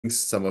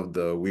some of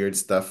the weird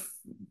stuff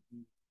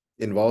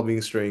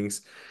involving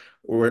strings,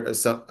 or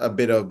a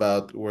bit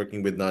about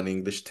working with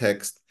non-English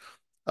text,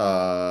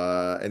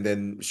 and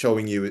then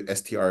showing you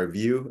STR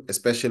view,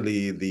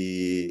 especially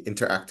the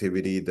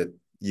interactivity that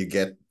you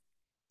get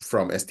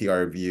from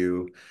STR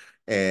view,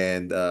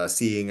 and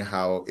seeing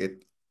how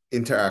it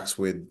interacts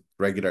with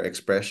regular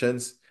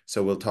expressions.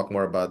 So we'll talk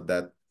more about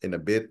that in a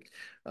bit.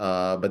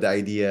 But the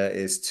idea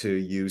is to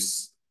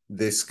use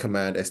this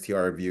command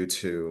STR view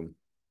to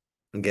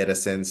get a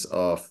sense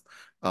of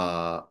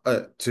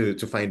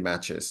to find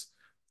matches.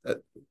 Uh,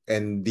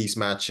 and these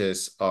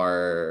matches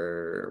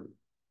are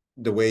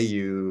the way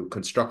you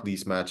construct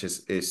these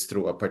matches is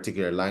through a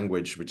particular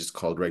language, which is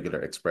called regular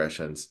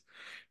expressions.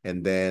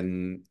 And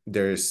then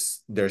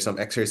there's some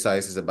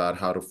exercises about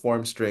how to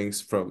form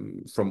strings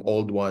from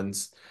old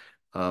ones.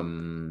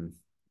 Um,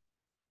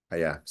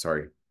 yeah,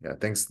 sorry. Yeah,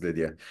 thanks,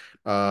 Lydia.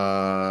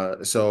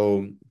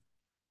 So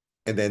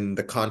and then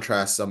the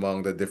contrasts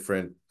among the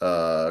different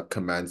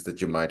commands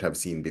that you might have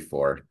seen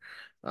before.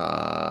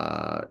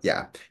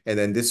 Yeah. And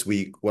then this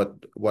week,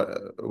 what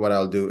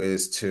I'll do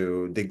is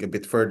to dig a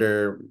bit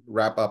further,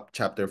 wrap up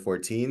chapter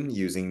 14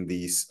 using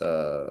these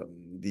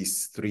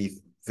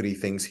three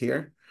things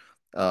here.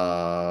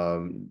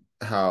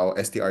 How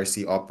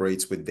STRC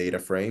operates with data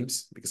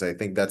frames, because I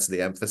think that's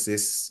the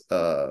emphasis.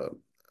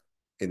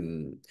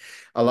 In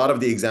a lot of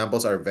the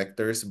examples are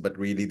vectors, but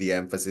really the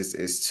emphasis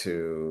is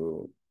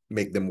to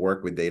make them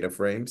work with data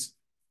frames.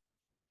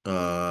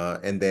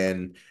 And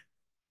then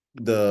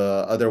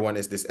the other one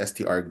is this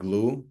STR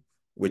glue,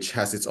 which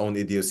has its own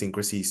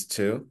idiosyncrasies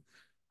too.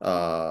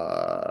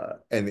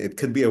 And it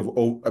could be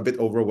a bit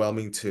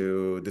overwhelming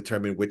to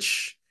determine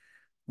which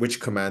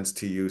commands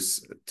to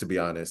use, to be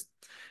honest.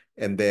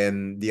 And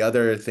then the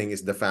other thing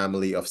is the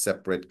family of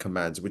separate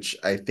commands, which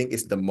I think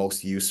is the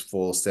most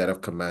useful set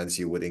of commands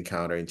you would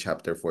encounter in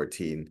chapter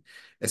 14,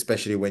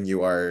 especially when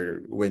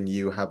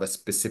you have a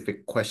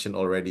specific question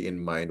already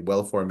in mind,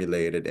 well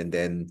formulated, and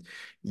then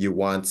you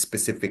want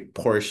specific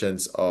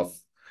portions of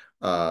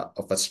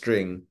a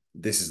string.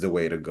 This is the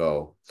way to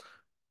go,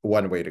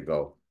 one way to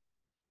go.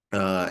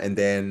 And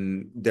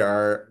then there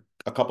are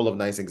a couple of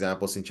nice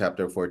examples in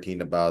chapter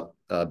 14 about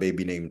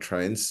baby name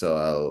trends.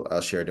 So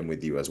I'll share them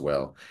with you as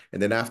well.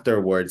 And then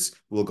afterwards,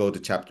 we'll go to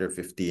chapter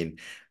 15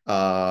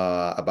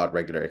 about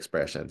regular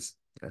expressions.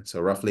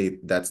 So roughly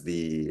that's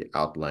the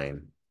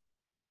outline.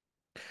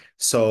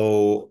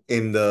 So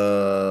in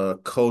the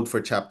code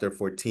for chapter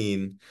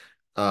 14,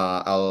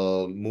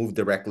 I'll move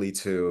directly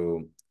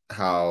to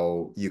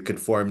how you could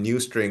form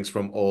new strings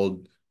from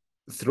old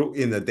through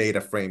in the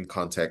data frame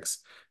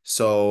context.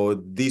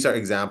 So these are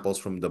examples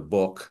from the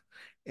book.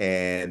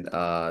 And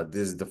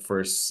this is the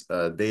first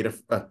data.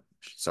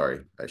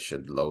 Sorry, I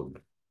should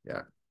load.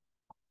 Yeah.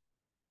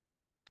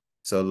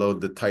 So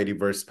load the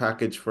tidyverse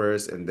package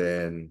first and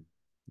then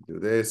do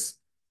this.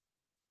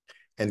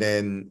 And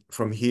then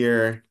from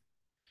here,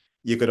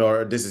 you could,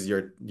 or this is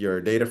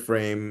your data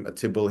frame, a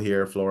Tibble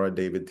here, Flora,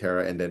 David,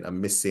 Terra, and then a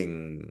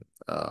missing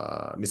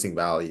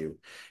value.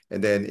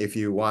 And then if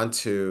you want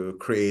to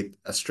create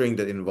a string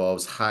that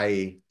involves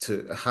hi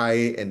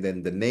and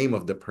then the name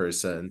of the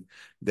person,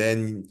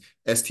 then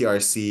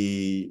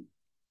strc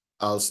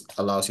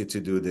allows you to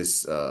do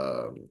this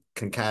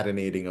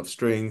concatenating of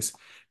strings,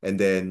 and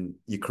then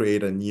you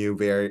create a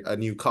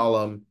new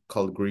column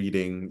called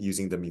greeting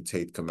using the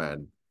mutate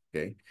command.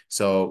 Okay,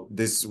 so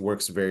this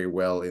works very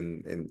well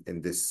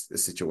in this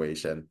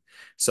situation.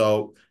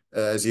 So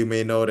as you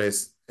may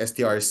notice,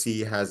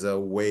 strc has a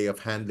way of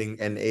handling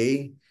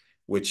na,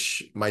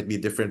 which might be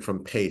different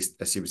from paste,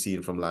 as you've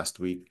seen from last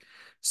week.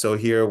 So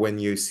here, when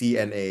you see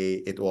na,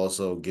 it will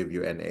also give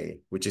you na,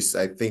 which is,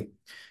 I think,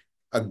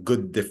 a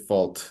good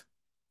default.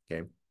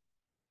 Okay.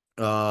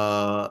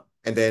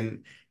 And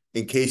then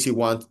in case you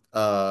want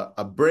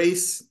a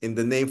brace in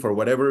the name for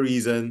whatever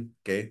reason,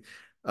 okay,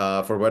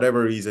 for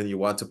whatever reason you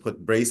want to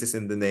put braces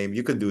in the name,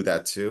 you could do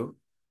that too.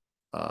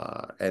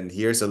 And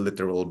here's a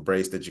literal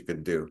brace that you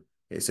could do.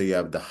 Okay, so you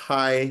have the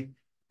high,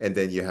 and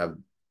then you have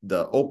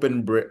the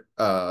open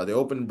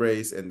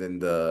brace, and then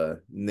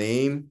the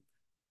name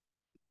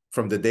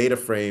from the data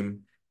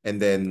frame, and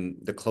then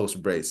the close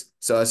brace.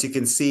 So as you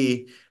can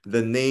see,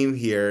 the name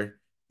here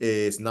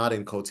is not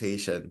in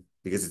quotation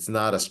because it's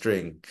not a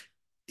string.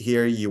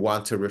 Here you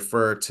want to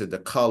refer to the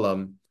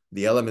column,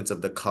 the elements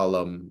of the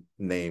column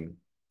name.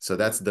 So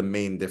that's the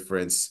main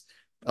difference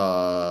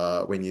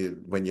when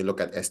you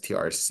look at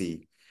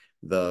strc,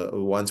 the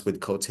ones with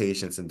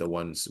quotations and the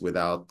ones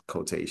without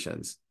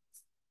quotations.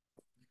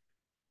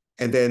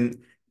 And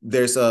then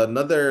there's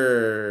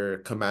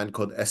another command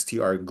called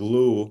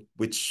strglue,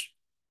 which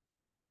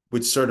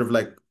sort of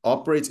like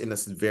operates in a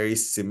very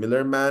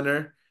similar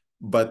manner,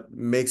 but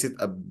makes it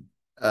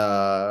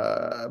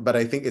but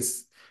I think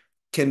it's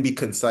can be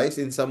concise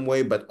in some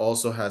way, but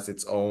also has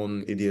its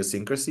own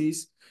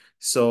idiosyncrasies.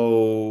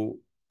 So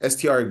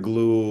str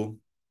glue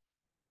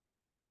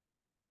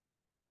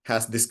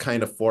has this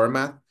kind of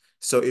format.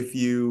 So if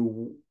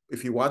you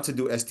want to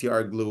do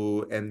str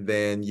glue and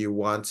then you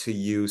want to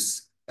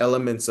use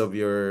elements of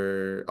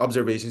your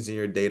observations in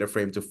your data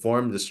frame to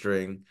form the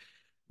string,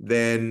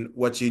 then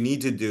what you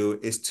need to do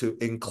is to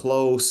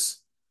enclose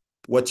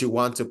what you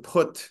want to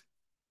put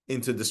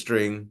into the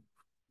string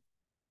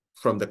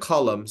from the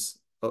columns,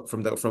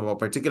 from a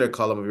particular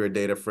column of your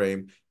data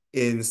frame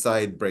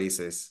inside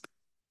braces.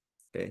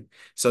 Okay,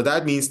 so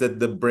that means that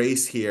the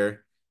brace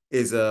here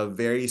is a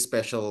very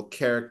special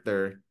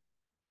character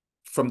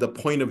from the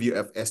point of view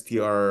of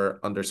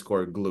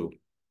str_glue.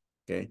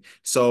 Okay,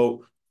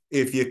 so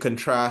if you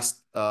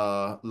contrast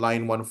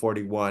line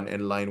 141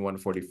 and line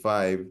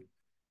 145,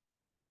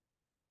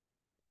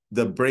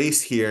 the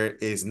brace here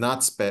is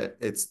not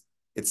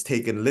it's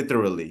taken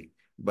literally,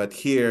 but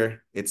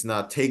here it's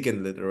not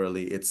taken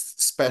literally.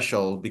 It's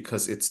special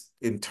because it's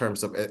in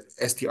terms of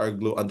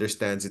str_glue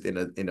understands it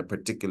in a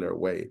particular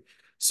way.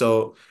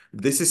 So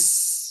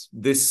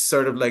this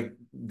sort of like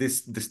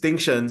this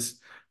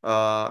distinctions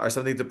are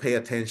something to pay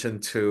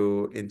attention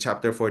to in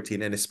chapter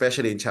 14 and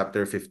especially in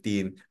chapter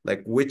 15,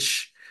 like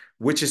which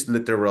is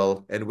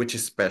literal and which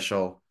is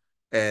special,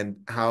 and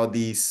how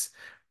these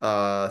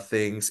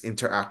things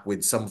interact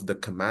with some of the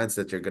commands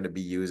that you're going to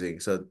be using.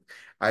 So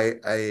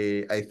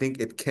I think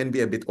it can be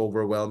a bit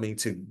overwhelming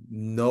to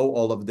know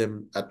all of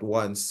them at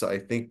once. So I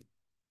think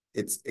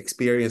it's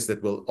experience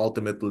that will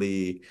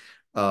ultimately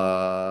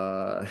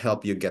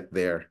help you get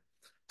there.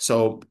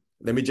 So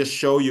let me just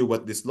show you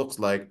what this looks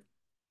like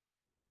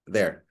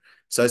there.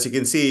 So as you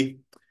can see,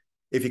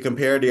 if you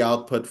compare the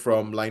output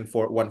from line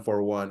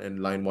 141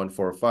 and line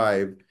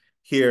 145,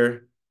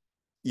 here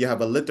you have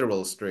a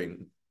literal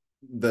string.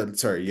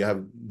 You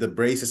have the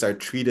braces are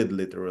treated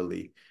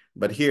literally,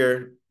 but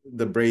here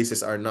the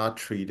braces are not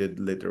treated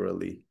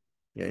literally.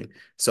 Okay,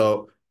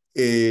 so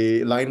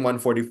line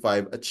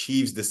 145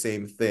 achieves the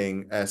same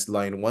thing as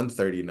line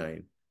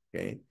 139.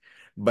 Okay,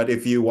 but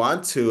if you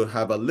want to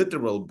have a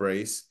literal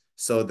brace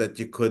so that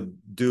you could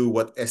do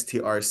what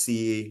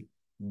strc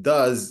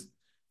does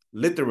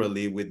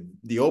literally with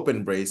the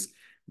open brace,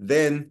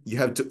 then you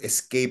have to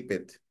escape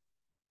it.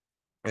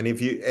 And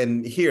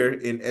here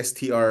in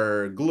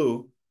str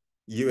glue,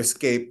 you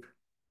escape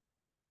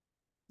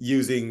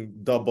using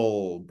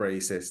double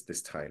braces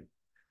this time.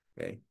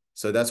 Okay,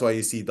 so that's why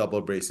you see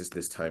double braces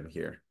this time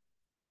here,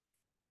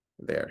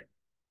 there.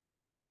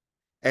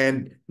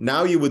 And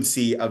now you would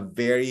see a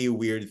very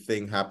weird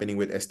thing happening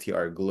with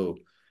str glue.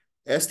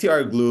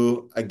 str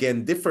glue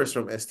again differs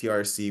from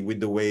strc with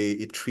the way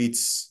it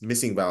treats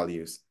missing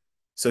values.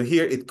 So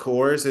here it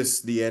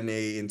coerces the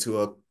NA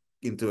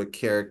into a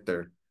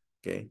character.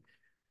 Okay,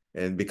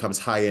 and becomes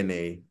high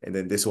NA, and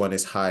then this one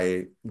is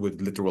high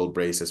with literal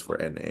braces for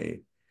NA.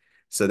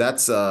 So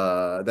that's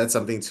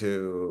something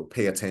to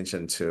pay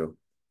attention to.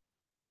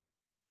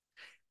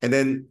 And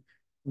then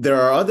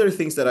there are other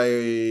things that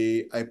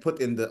I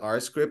put in the R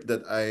script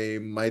that I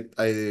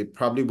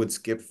probably would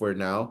skip for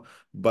now,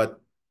 but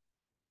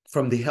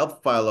from the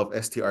help file of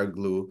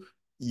strglue,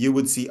 you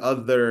would see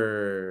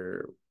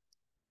other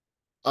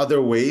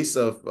ways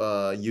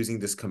of using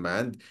this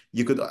command.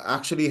 You could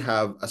actually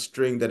have a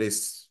string that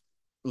is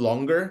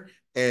longer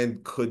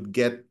and could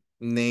get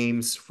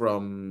names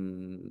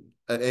from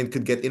and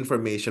could get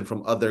information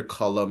from other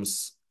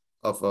columns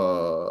of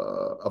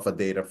a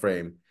data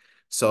frame.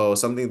 So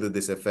something to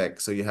this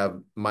effect. So you have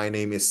my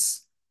name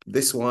is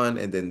this one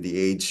and then the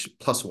age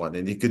 +1,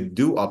 and you could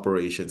do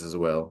operations as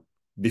well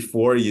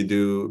before you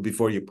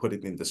put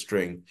it in the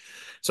string.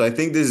 So I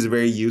think this is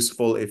very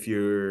useful if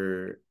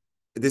you're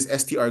this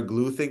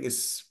str_glue thing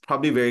is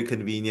probably very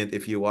convenient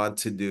if you want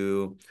to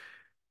do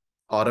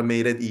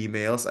automated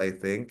emails, I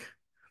think.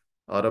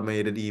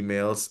 Automated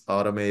emails,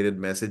 automated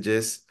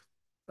messages.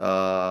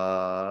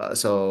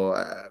 So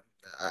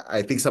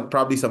I think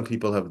probably some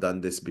people have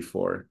done this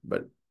before,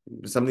 but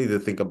something to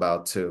think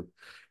about too.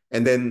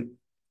 And then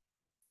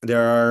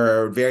there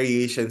are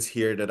variations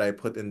here that I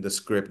put in the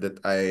script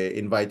that I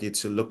invite you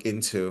to look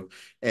into.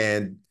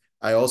 And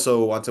I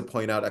also want to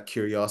point out a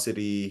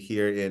curiosity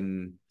here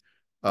in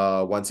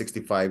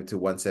 165 to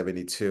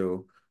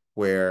 172,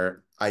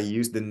 where I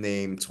use the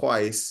name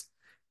twice,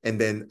 and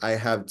then I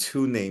have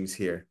two names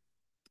here.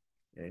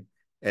 Okay.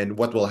 And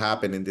what will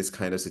happen in this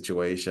kind of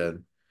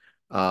situation?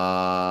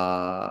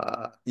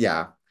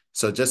 Yeah.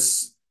 So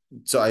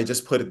I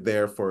just put it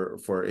there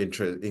for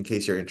interest in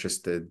case you're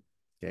interested.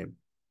 Okay.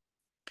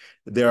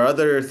 There are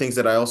other things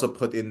that I also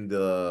put in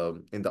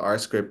the R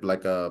script,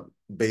 like a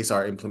base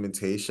R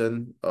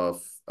implementation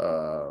of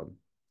or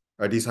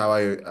at least how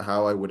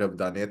I would have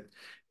done it,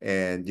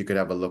 and you could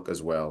have a look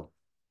as well.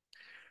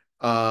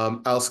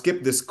 I'll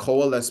skip this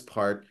coalesce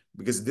part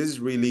because this is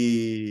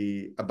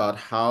really about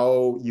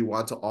how you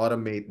want to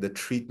automate the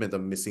treatment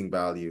of missing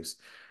values.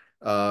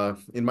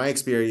 In my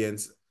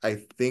experience,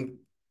 I think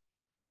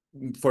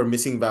for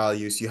missing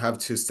values, you have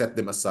to set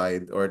them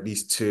aside, or at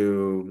least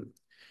to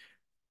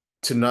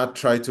not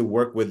try to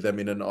work with them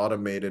in an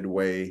automated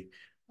way,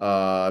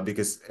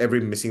 because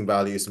every missing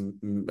value is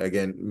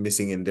again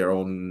missing in their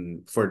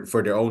own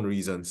for their own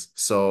reasons.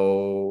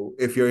 So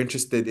if you're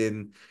interested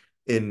in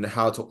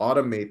how to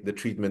automate the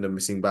treatment of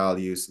missing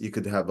values, you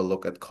could have a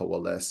look at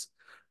coalesce.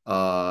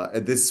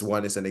 And this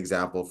one is an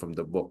example from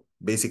the book.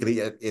 Basically,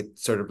 it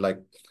sort of like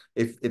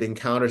if it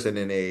encounters an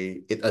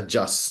NA, it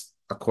adjusts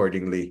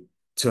accordingly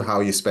to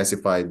how you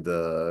specified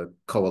the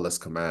coalesce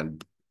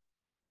command.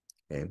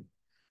 Okay.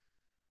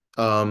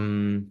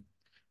 Um,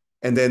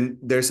 and then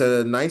there's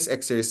a nice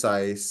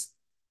exercise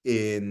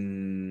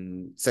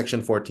in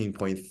section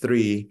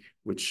 14.3,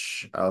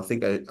 which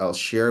I'll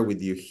share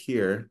with you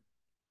here.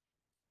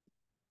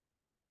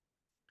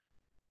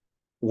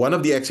 One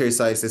of the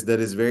exercises that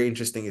is very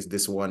interesting is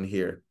this one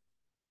here.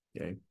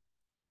 Okay.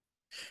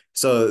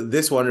 So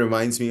this one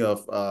reminds me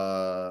of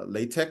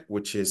LaTeX,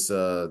 which is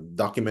a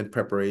document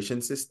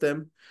preparation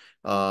system.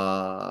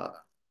 Uh,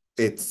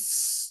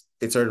 it's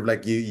sort of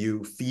like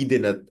you feed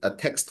in a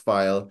text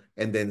file,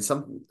 and then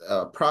some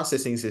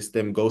processing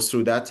system goes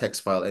through that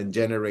text file and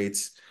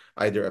generates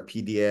either a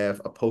PDF,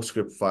 a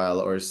PostScript file,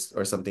 or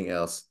something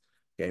else.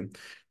 Okay,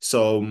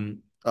 so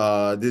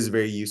this is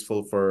very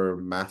useful for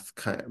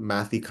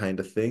mathy kind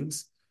of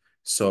things.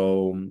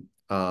 So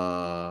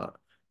uh,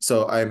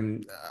 so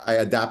I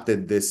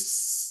adapted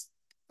this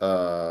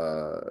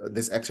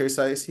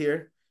exercise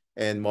here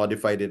and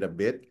modified it a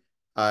bit.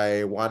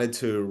 I wanted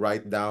to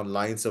write down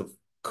lines of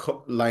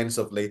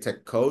LaTeX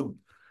code.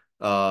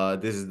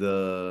 This is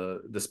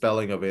the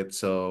spelling of it.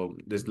 So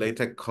this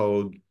LaTeX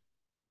code,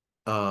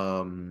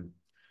 um,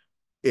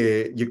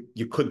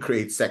 you could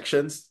create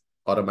sections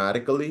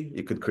automatically.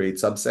 You could create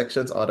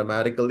subsections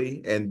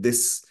automatically, and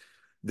this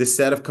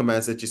set of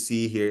commands that you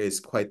see here is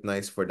quite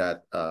nice for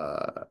that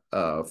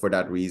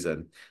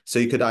reason. So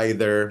you could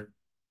either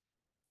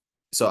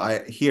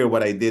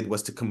what I did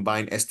was to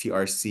combine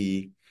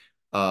strc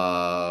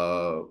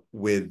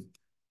with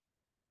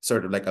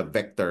sort of like a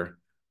vector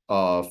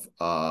of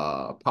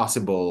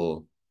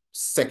possible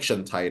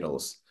section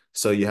titles.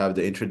 So you have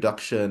the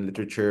introduction,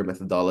 literature,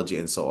 methodology,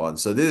 and so on.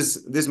 So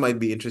this might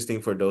be interesting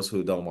for those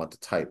who don't want to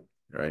type,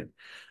 right?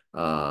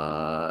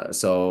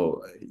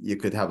 So you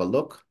could have a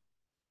look,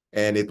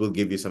 and it will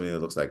give you something that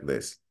looks like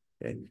this.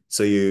 Okay.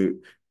 So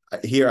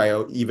here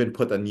I even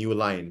put a new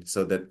line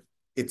so that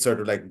it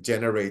sort of like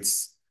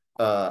generates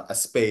a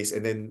space,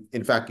 and then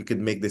in fact you could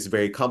make this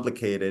very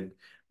complicated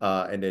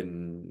and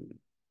then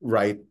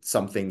write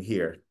something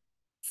here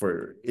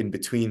for in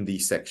between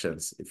these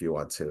sections if you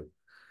want to.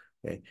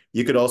 Okay.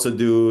 You could also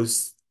do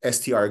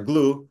str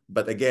glue,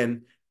 but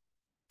again,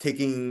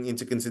 taking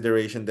into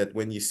consideration that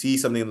when you see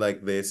something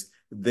like this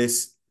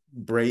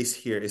brace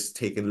here is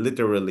taken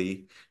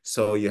literally,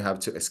 so you have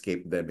to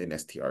escape them in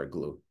str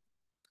glue.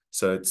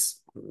 So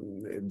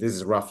this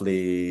is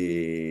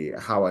roughly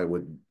how I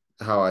would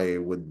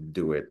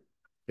do it.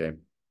 Okay.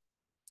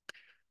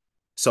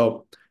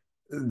 So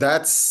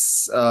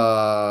that's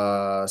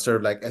sort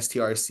of like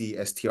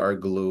strc, str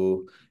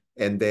glue,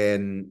 and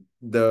then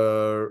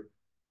the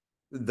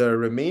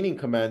remaining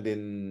command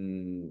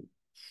in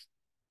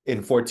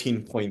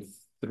 14.3,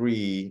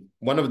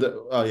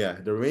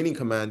 the remaining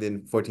command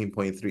in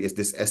 14.3 is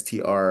this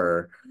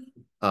str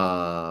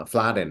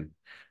flatten.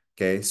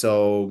 Okay,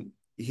 so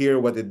here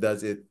what it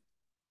does, it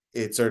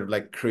sort of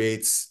like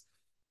creates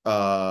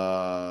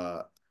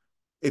it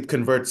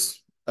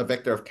converts a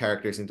vector of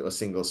characters into a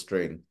single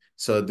string.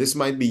 So this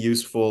might be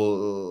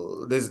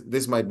useful.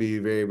 This might be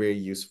very, very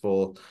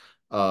useful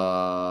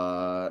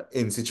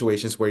in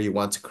situations where you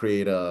want to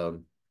create a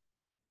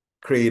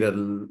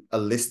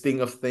listing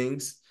of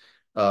things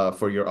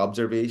for your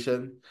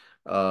observation.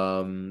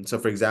 So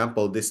for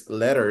example, this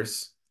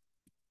letters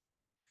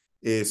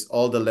is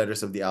all the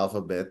letters of the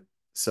alphabet.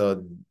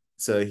 So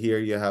here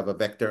you have a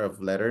vector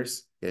of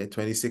letters, okay,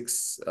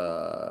 26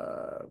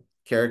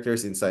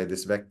 characters inside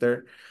this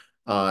vector.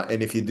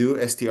 And if you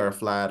do str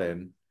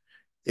flatten,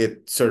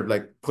 it sort of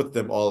like put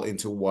them all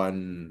into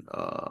one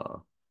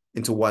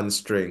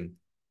string.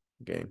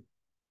 Okay.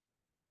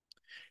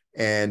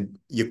 And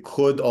you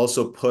could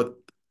also put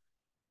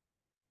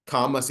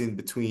commas in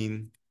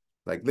between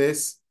like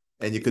this,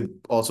 and you could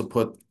also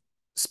put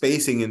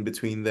spacing in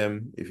between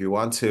them if you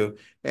want to,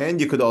 and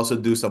you could also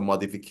do some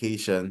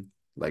modification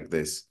like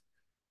this.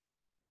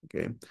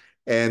 Okay.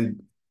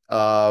 And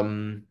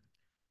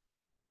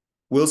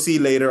we'll see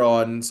later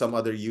on some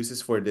other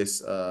uses for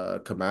this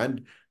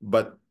command,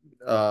 but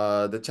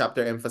the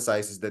chapter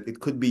emphasizes that it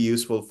could be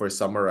useful for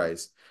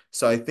summarize.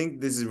 So I think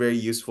this is very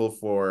useful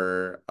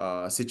for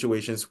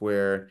situations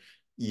where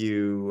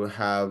you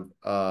have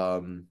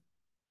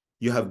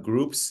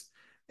groups,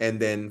 and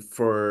then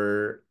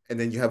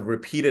you have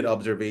repeated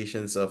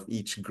observations of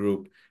each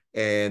group,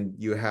 and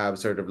you have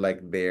sort of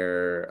like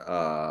their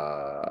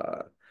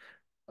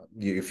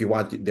if you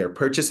want their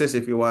purchases,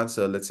 if you want.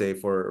 So let's say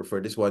for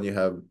this one, you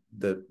have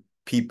the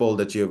people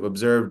that you have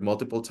observed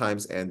multiple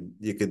times, and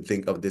you could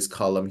think of this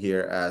column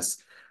here as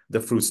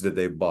the fruits that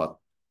they bought.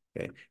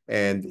 Okay.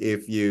 And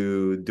if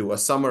you do a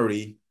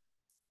summary,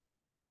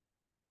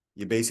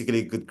 you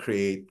basically could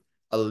create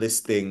a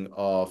listing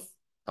of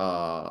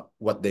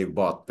what they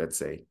bought, let's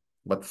say,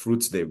 what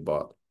fruits they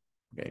bought.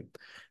 Okay.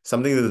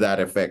 Something to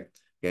that effect.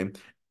 Okay.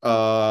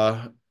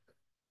 To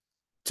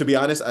be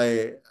honest,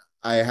 I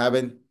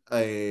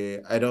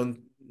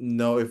don't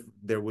know if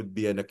there would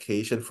be an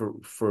occasion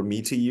for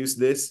me to use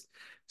this,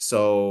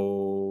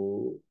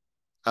 so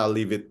I'll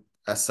leave it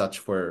as such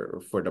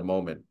for the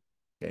moment.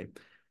 Okay.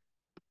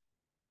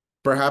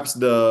 Perhaps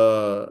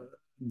the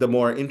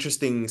more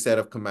interesting set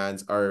of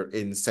commands are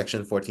in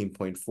section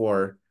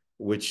 14.4,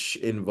 which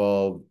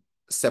involve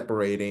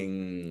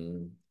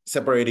separating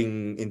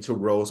into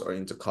rows or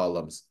into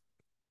columns.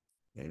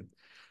 Okay.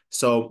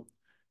 So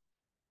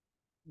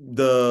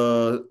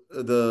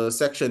the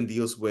section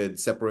deals with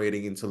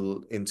separating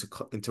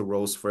into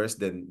rows first,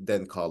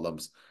 then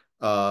columns.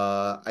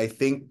 I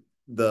think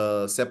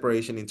the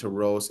separation into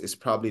rows is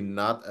probably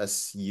not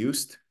as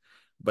used,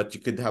 but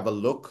you could have a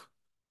look.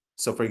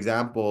 So for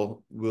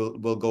example,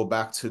 we'll go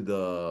back to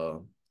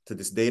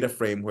this data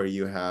frame where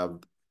you have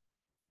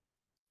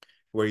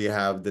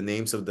the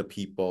names of the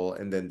people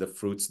and then the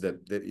fruits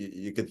that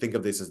you could think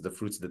of this as the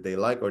fruits that they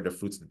like or the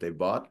fruits that they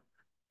bought.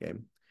 Okay.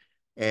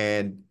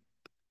 And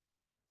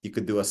you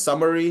could do a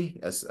summary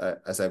as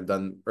I've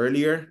done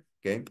earlier.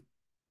 Okay.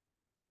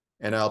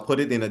 And I'll put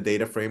it in a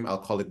data frame.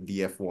 I'll call it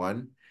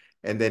DF1.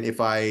 And then if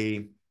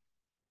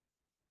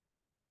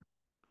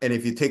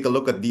you take a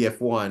look at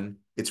DF1,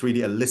 it's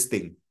really a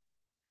listing.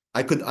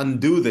 I could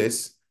undo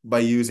this by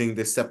using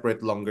this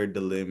separate longer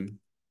delim.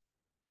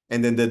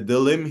 And then the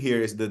delim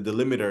here is the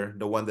delimiter,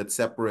 the one that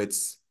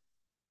separates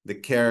the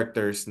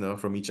characters,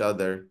 from each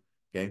other.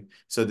 Okay.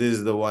 So this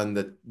is the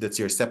one that's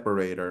your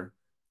separator.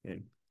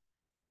 Okay.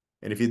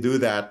 And if you do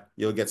that,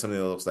 you'll get something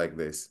that looks like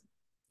this.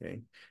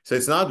 Okay. So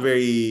it's not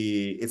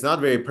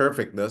very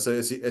perfect, though. So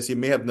as you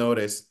may have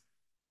noticed,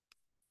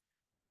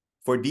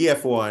 for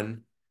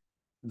DF1,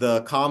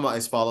 the comma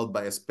is followed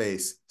by a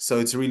space. So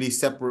it's really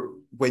separate.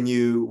 When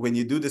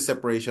you do the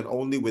separation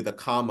only with a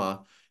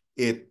comma,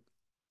 it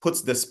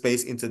puts the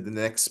space into the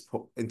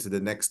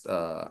next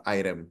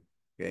item.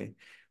 Okay.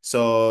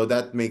 So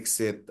that makes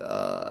it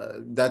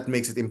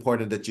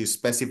important that you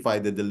specify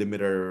the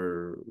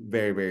delimiter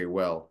very, very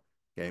well.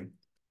 Okay.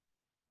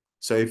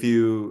 So if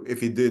you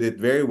did it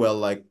very well,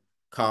 like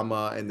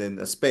comma and then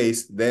a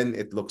space, then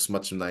it looks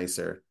much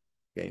nicer.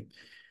 Okay.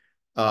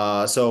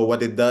 So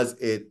what it does,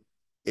 it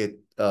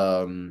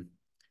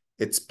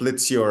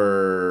splits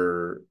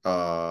your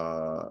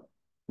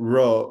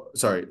row.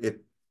 Sorry,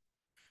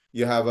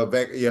 you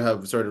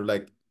have sort of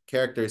like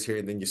characters here,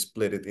 and then you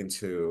split it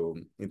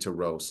into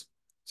rows.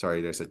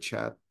 Sorry, there's a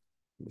chat.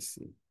 Let me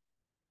see.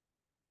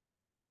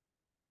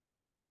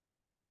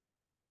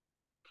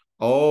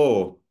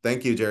 Oh,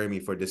 thank you, Jeremy,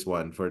 for this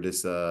one, for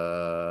this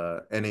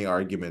NA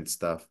argument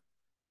stuff.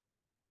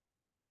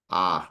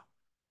 Ah,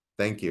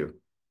 thank you.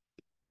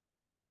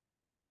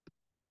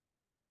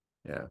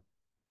 Yeah.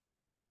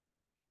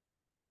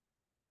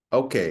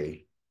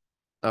 Okay.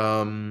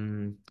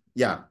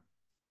 Yeah.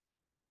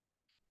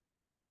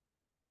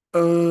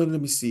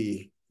 Let me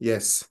see.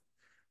 Yes.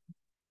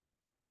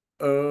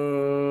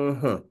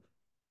 Huh.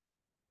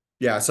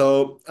 Yeah,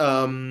 so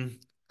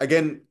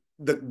again,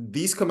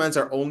 these commands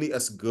are only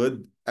as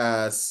good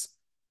as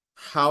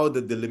how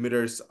the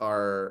delimiters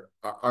are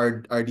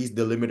these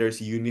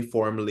delimiters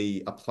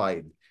uniformly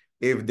applied.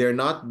 If they're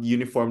not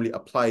uniformly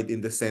applied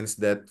in the sense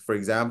that, for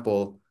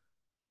example,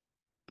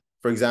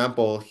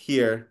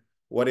 here,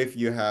 what if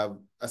you have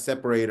a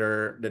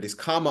separator that is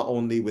comma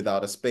only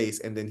without a space,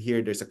 and then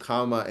here there's a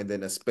comma and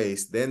then a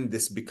space, then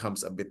this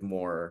becomes a bit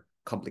more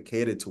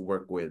complicated to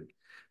work with.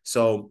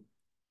 So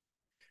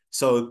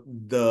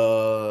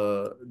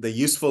the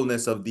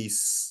usefulness of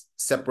these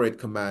separate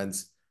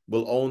commands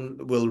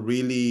will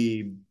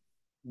really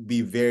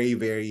be very,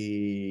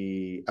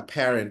 very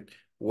apparent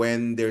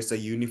when there's a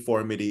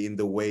uniformity in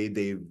the way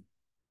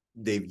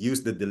they've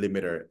used the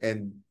delimiter,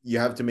 and you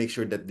have to make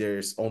sure that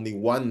there's only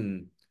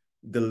one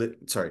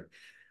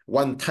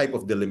type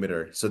of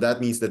delimiter. So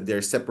that means that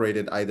they're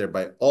separated either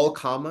by all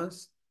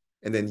commas,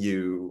 and then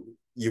you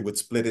would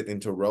split it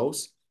into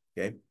rows.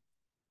 Okay.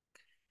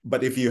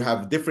 But if you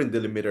have different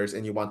delimiters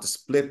and you want to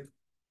split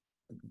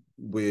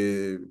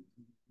with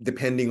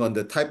depending on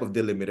the type of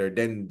delimiter,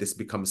 then this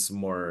becomes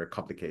more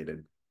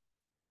complicated.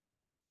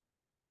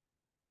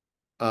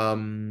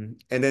 And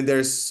then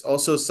there's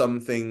also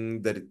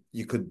something that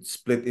you could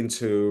split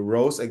into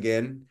rows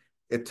again,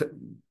 it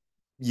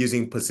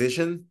using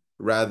position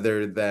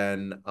rather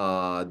than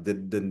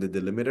the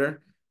delimiter,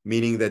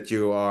 meaning that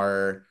you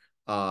are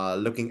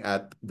looking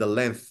at the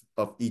length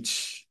of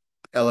each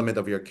element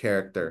of your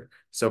character.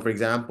 So for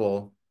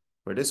example,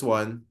 for this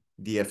one,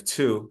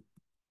 DF2,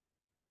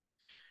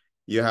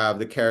 you have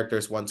the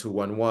characters 1, 2,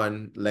 1,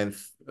 1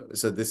 length.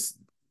 So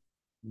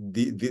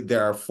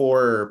there are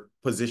 4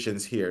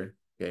 positions here.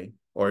 Okay.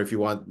 Or if you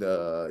want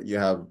you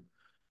have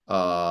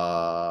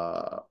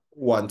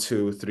 1,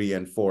 2, 3,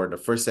 and 4, the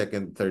first,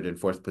 second, third, and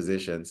fourth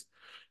positions.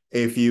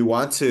 If you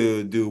want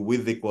to do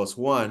width equals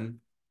 1,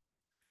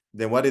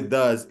 then what it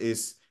does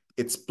is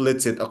it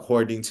splits it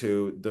according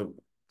to the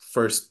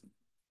first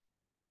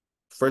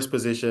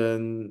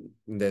position,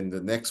 and then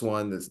the next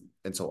one is,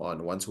 and so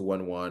on. 1, 2,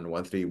 1, 1,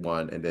 1, 3,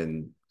 1, and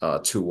then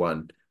 2,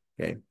 1.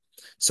 Okay.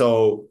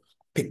 So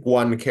pick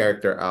one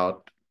character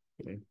out.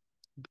 Okay.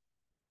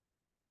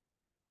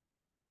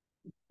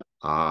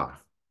 Ah,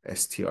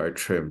 STR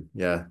trim.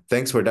 Yeah.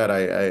 Thanks for that.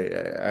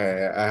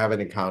 I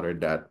haven't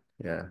encountered that.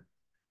 Yeah.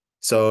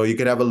 So you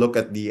could have a look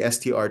at the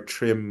STR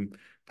trim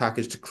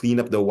package to clean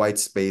up the white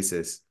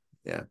spaces.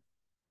 Yeah.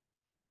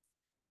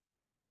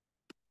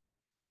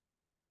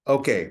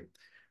 Okay.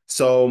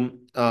 So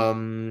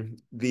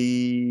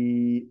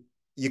the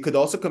you could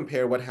also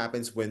compare what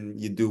happens when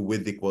you do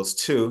width equals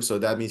two. So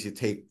that means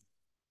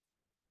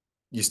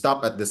you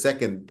stop at the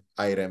second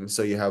item.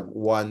 So you have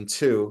 1,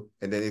 2,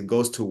 and then it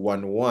goes to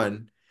 1,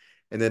 1.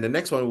 And then the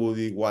next one will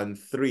be 1,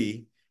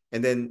 3.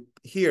 And then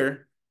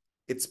here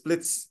it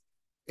splits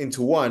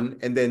into one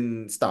and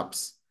then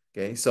stops.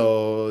 Okay.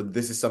 So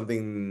this is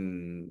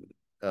something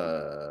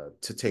to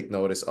take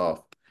notice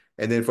of.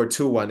 And then for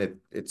 2, 1,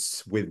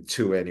 it's with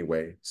two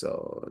anyway.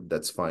 So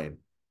that's fine.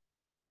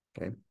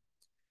 Okay.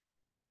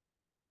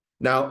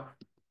 Now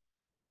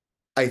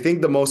I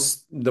think the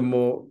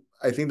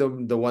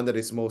one that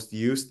is most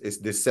used is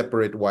the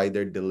separate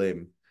wider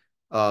delim.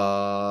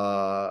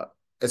 Uh,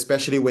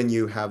 Especially when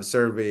you have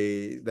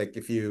survey, like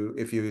if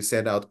you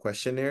send out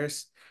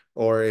questionnaires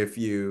or if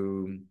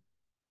you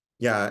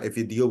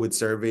deal with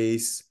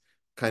surveys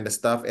kind of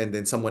stuff, and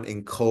then someone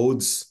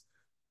encodes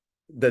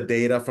the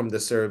data from the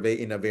survey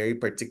in a very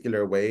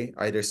particular way.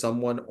 Either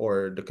someone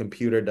or the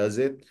computer does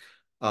it,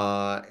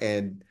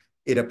 and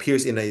it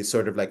appears in a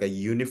sort of like a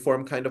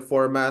uniform kind of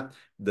format.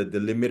 The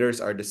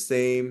delimiters are the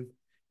same,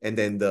 and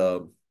then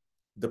the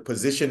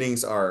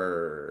positionings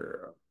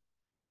are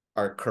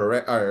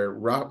correct are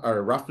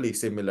roughly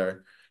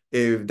similar.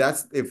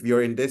 If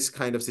you're in this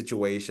kind of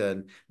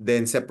situation,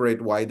 then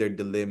separate wider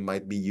delim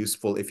might be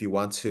useful if you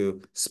want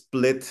to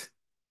split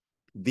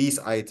these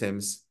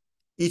items,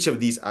 each of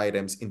these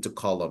items into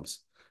columns.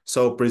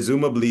 So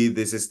presumably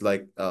this is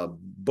like a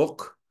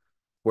book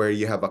where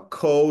you have a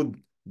code,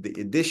 the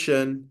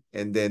edition,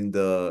 and then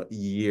the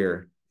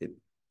year it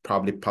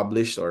probably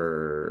published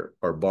or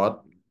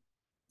bought.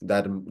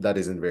 That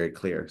isn't very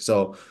clear.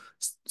 So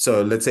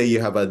let's say you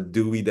have a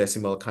Dewey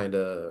Decimal kind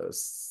of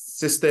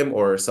system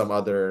or some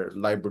other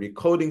library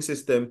coding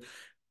system.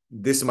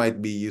 This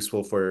might be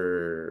useful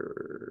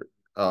for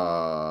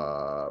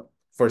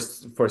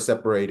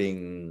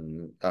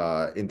separating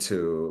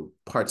into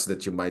parts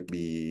that you might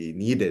be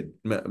needed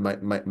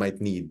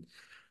might need.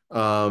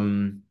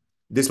 Um,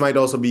 this might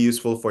also be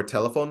useful for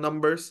telephone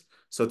numbers.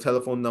 So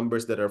telephone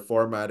numbers that are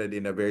formatted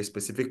in a very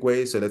specific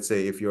way. So let's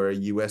say if you're a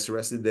US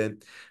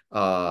resident,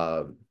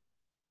 uh,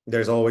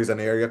 there's always an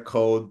area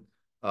code.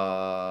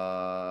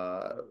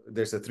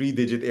 There's a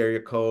 3-digit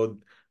area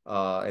code.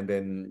 And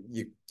then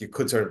you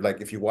could sort of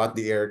like, if you want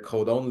the area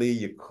code only,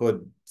 you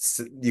could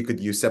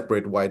use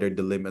separate wider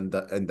delim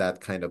in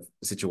that kind of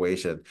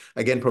situation.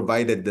 Again,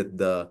 provided that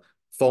the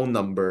phone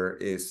number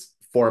is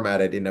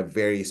formatted in a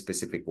very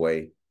specific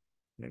way.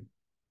 Okay.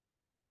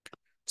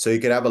 So you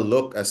could have a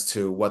look as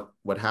to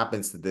what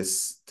happens to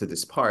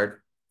this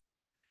part.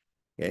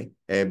 Okay.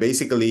 And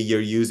basically you're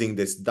using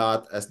this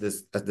dot as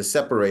the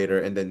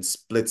separator and then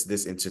splits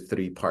this into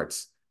three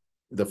parts.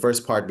 The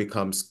first part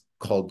becomes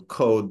called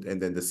code,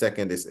 and then the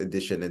second is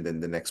edition, and then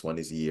the next one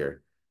is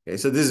year. Okay.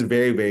 So this is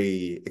very,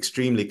 very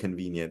extremely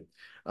convenient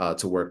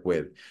to work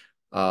with.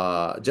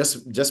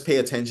 Just pay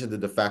attention to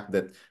the fact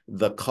that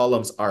the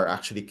columns are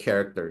actually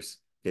characters.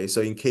 Okay.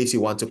 So in case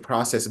you want to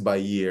process by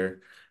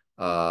year,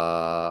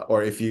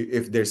 or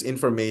if there's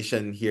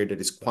information here that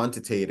is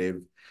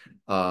quantitative,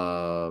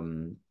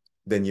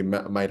 then you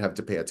might have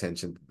to pay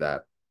attention to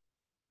that.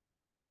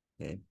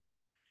 Okay.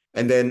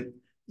 And then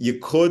you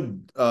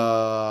could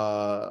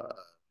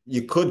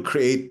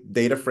create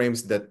data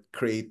frames that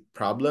create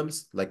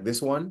problems like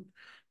this one,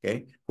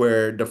 okay,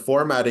 where the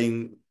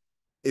formatting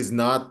is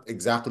not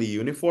exactly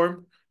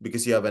uniform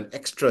because you have an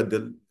extra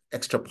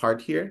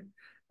part here,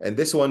 and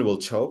this one will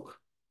choke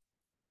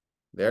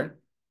there.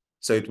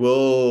 So it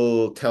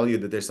will tell you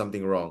that there's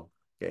something wrong.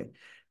 Okay.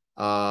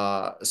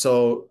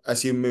 So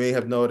as you may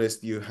have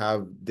noticed, you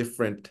have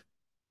different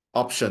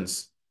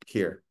options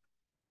here.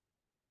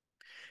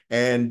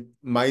 And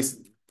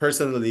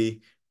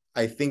personally,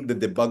 I think the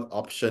debug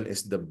option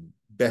is the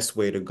best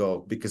way to go,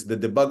 because the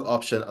debug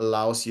option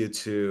allows you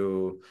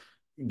to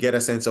get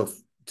a sense of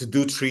to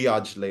do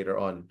triage later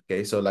on.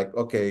 Okay. So like,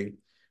 okay,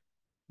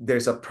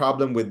 there's a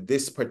problem with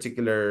this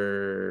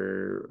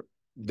particular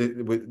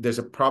there's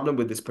a problem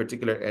with this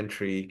particular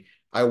entry.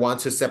 I want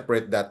to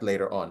separate that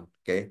later on.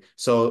 Okay.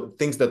 So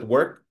things that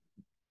work,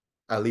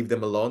 I'll leave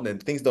them alone,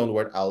 and things don't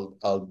work,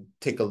 I'll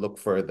take a look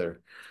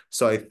further.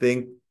 So I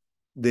think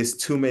this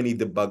too many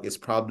debug is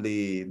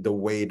probably I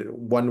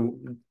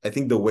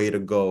think the way to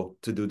go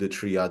to do the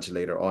triage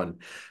later on.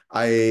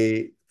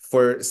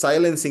 For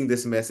silencing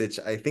this message,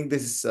 I think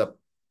this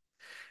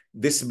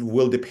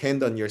will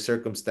depend on your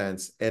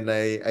circumstance, and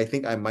I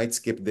think I might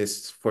skip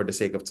this for the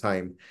sake of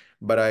time,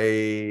 but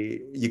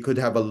you could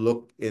have a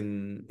look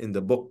in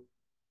the book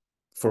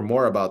for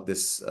more about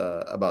this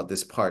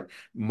part.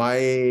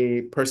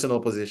 My personal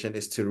position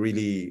is to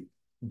really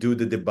do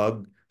the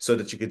debug so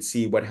that you could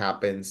see what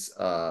happens,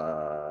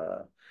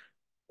 or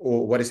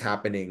what is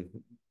happening,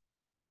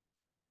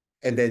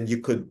 and then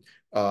you could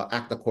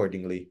act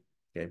accordingly.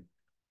 Okay.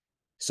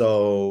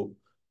 So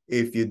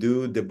if you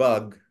do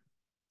debug,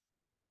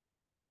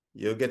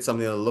 you'll get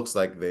something that looks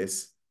like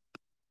this.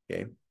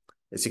 Okay.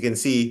 As you can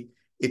see,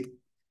 it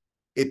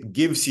it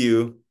gives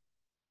you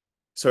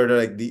sort of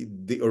like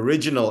the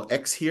original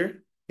X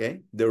here.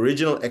 Okay. The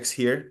original X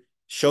here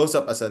shows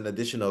up as an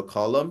additional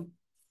column.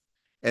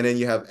 And then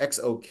you have X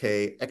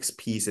OK, X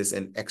pieces,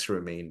 and X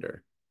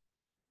remainder.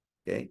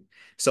 Okay.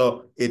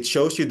 So it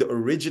shows you the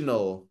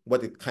original,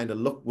 what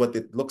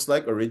it looks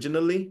like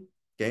originally.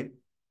 Okay.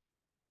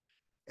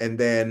 And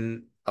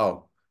then,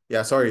 oh,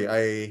 yeah, sorry,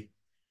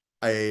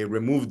 I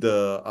removed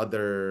the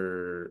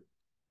other.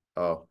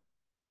 Oh,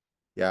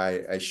 yeah,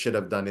 I should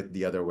have done it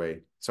the other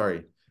way.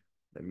 Sorry.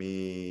 Let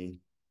me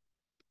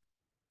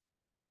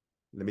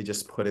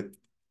just put it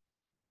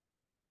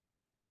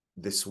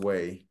this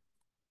way.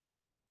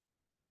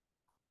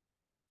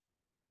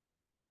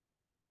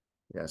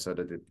 Yeah, so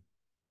that it,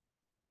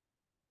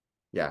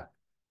 yeah.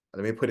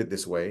 Let me put it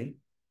this way.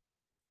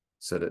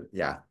 So that,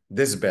 yeah,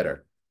 this is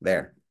better.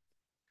 There.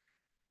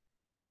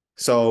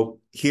 So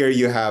here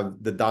you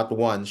have the dot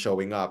one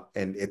showing up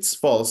and it's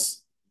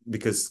false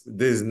because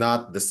this is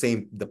not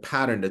the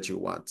pattern that you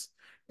want.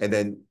 And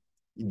then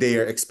they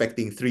are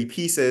expecting three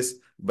pieces,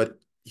 but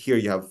here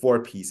you have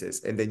four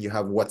pieces and then you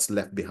have what's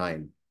left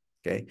behind.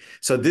 Okay.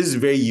 So this is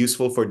very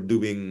useful for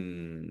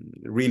doing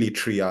really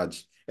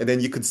triage. And then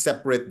you could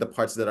separate the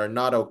parts that are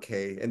not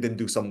okay and then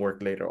do some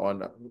work later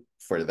on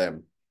for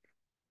them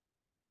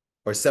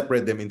or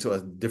separate them into a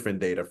different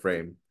data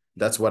frame.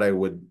 That's what I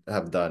would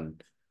have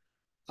done.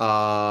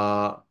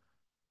 Uh,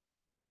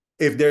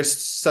 if there's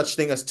such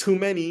thing as too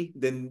many,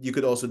 then you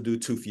could also do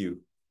too few.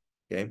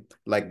 Okay,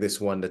 like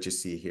this one that you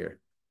see here.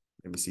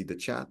 Let me see the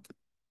chat.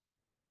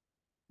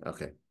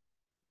 Okay.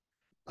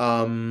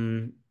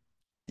 Um,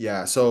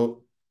 yeah.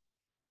 So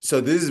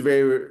this is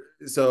very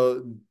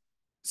so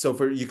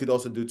for you could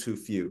also do too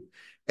few,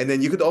 and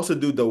then you could also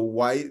do the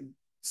wide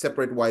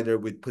separate wider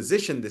with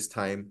position this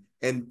time,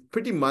 and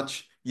pretty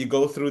much you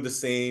go through the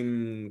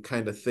same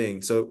kind of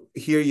thing. So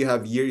here you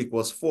have year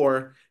equals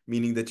 4,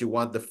 meaning that you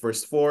want the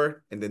first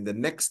 4, and then the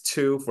next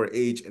 2 for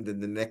age, and then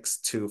the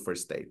next 2 for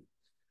state.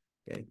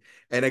 Okay,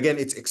 and again,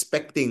 it's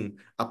expecting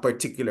a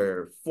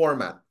particular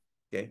format.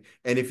 Okay,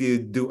 and if you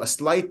do a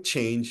slight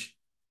change,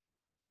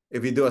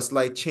 if you do a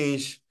slight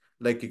change,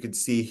 like you could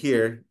see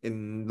here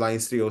in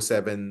lines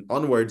 307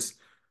 onwards,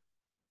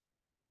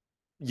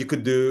 you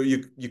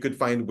could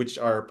find which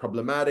are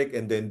problematic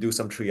and then do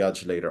some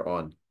triage later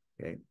on.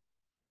 Okay.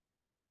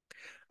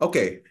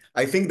 Okay,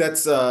 I think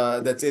that's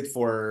it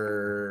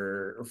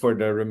for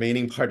the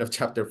remaining part of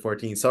chapter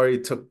 14. Sorry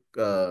it took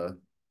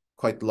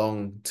quite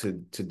long to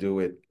do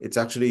it. It's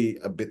actually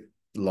a bit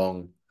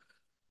long.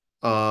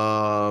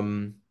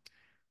 Um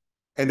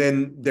And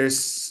then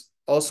there's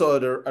also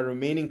a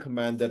remaining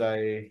command that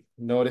I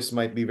noticed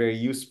might be very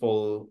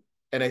useful.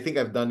 And I think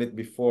I've done it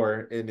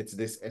before, and it's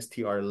this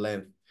str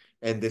length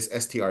and this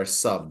str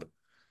sub.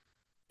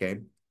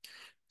 Okay.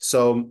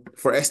 So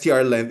for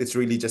str length, it's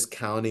really just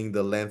counting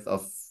the length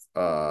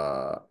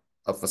uh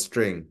of a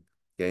string.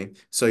 Okay.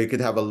 So you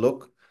could have a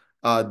look.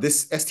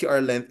 This str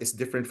length is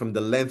different from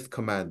the length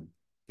command.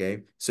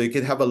 Okay. So you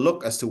could have a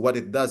look as to what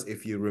it does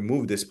if you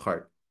remove this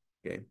part.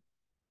 Okay.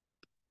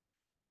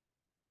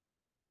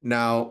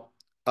 Now,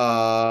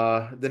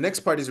 the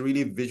next part is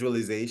really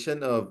visualization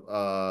of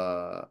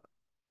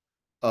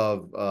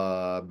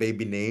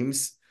baby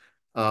names.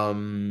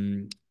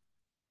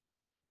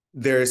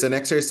 There's an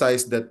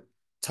exercise that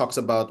talks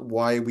about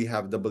why we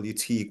have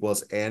WT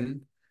equals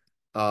N.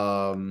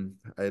 I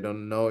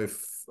don't know if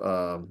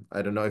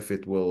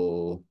we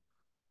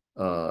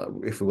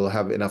will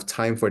have enough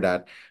time for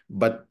that.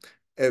 But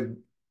uh,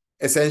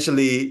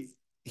 essentially,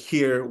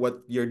 here,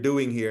 what you're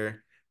doing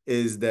here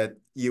is that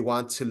you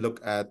want to look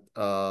at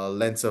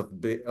lengths of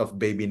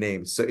baby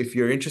names. So if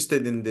you're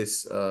interested in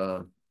this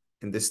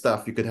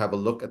stuff, you could have a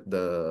look at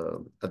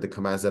the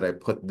commands that I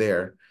put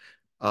there.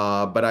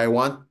 But I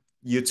want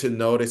you to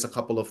notice a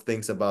couple of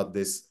things about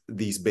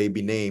these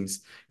baby names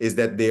is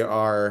that they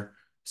are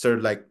sort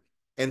of like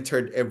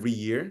entered every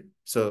year.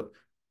 So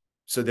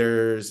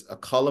there's a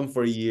column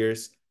for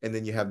years, and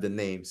then you have the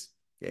names.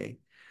 Okay.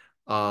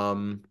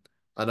 Um,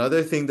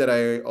 Another thing that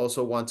I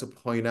also want to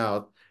point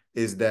out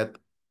is that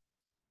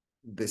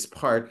this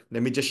part,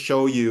 let me just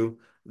show you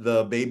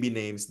the baby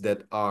names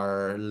that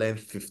are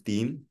length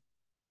 15.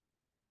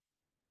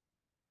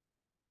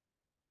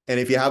 And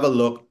if you have a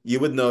look,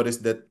 you would notice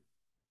that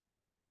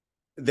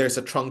there's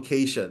a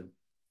truncation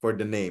for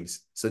the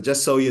names. So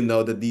just so you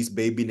know that these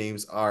baby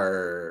names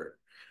are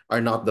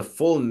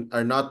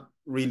not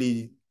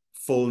really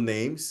full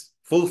names,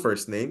 full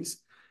first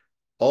names.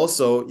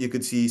 Also, you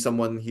could see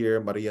someone here,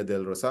 Maria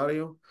del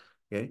Rosario.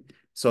 Okay.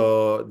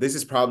 So this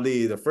is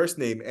probably the first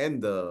name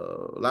and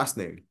the last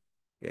name.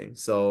 Okay.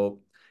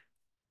 So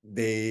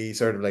they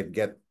sort of like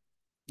get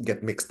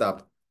mixed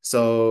up.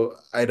 So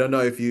I don't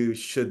know if you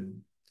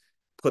should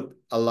put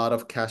a lot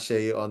of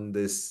cachet on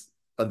this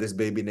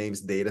baby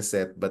names data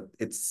set, but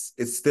it's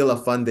still a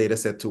fun data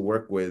set to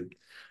work with.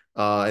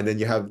 And then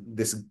you have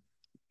this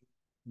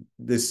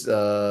this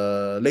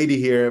lady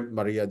here,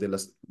 Maria de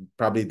los,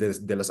 probably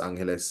de Los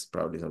Angeles,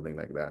 probably something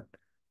like that.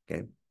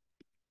 Okay.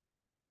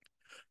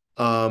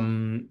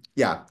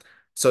 Yeah.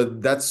 So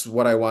that's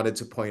what I wanted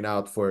to point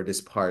out for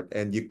this part.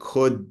 And you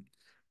could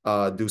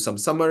do some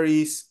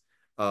summaries,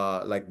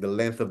 like the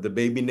length of the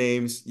baby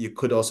names. You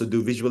could also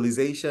do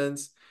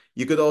visualizations.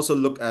 You could also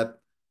look at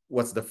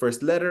what's the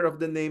first letter of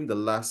the name, the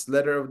last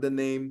letter of the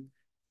name,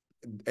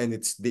 and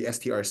it's the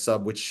STR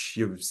sub, which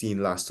you've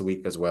seen last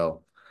week as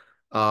well.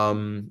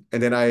 And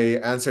then I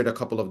answered a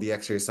couple of the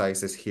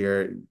exercises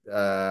here.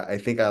 I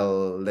think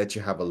I'll let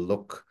you have a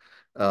look.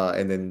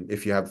 And then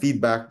if you have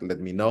feedback, let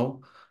me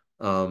know.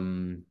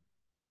 Um,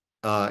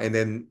 and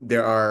then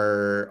there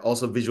are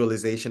also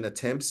visualization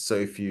attempts. So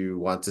if you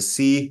want to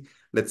see,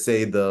 let's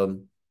say the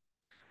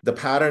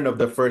pattern of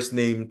the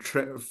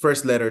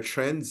first letter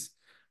trends,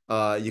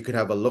 you could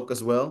have a look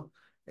as well.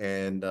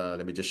 And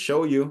let me just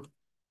show you,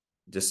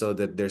 just so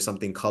that there's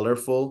something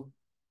colorful.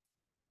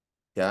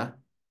 Yeah.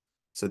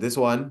 So this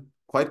one,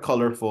 quite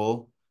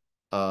colorful.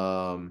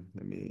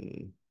 Let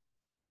me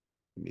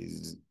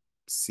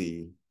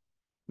see.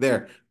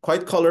 There,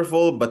 quite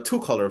colorful, but too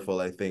colorful,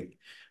 I think.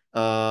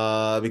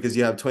 Because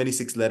you have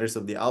 26 letters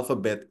of the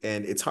alphabet,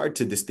 and it's hard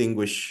to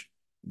distinguish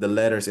the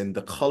letters, and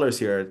the colors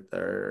here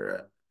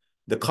are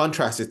the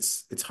contrast,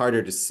 it's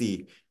harder to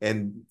see.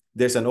 And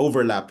there's an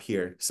overlap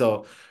here.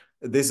 So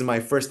this is my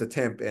first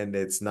attempt, and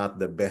it's not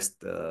the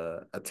best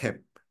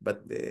attempt,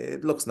 but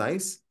it looks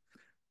nice.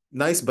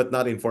 Nice, but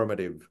not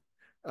informative.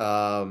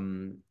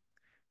 Um,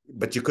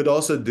 but you could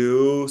also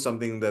do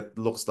something that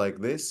looks like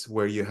this,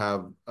 where you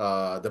have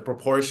the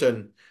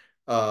proportion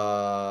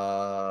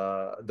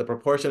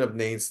of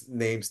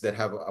names that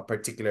have a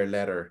particular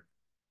letter.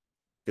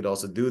 You could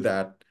also do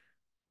that,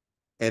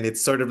 and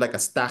it's sort of like a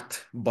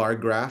stacked bar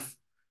graph,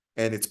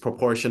 and it's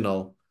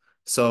proportional.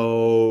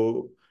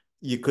 So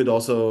you could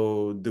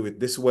also do it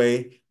this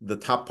way. The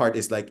top part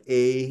is like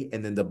A,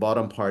 and then the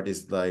bottom part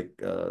is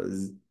like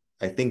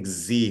I think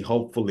Z,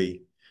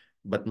 hopefully.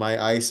 But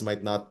my eyes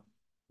might not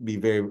be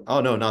very, oh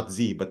no, not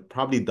Z, but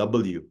probably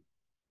W.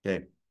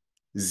 Okay.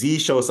 Z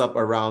shows up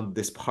around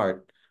this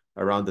part,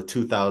 around the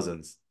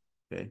 2000s.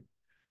 Okay.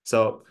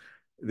 So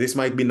this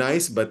might be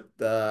nice, but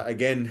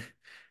again,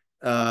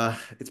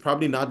 it's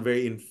probably not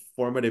very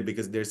informative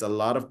because there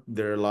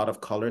are a lot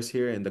of colors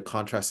here, and the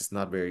contrast is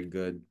not very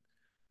good.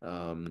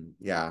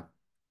 Yeah.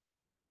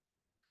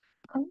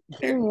 I'm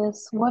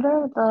curious, what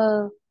are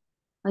the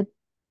like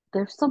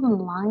there's some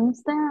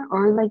lines there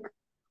or like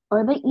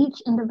are they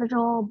each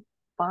individual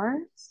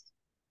bars?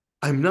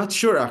 I'm not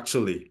sure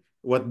actually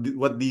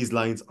what these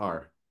lines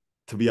are,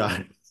 to be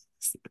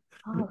honest.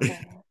 Oh, okay.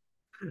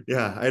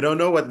 Yeah, I don't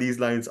know what these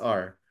lines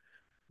are.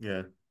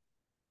 Yeah,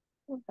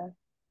 Okay.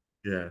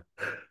 yeah.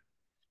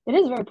 It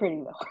is very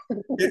pretty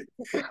though. It,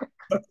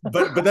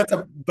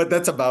 but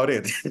that's about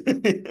it.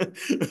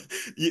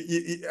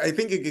 I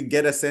think you can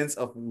get a sense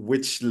of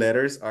which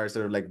letters are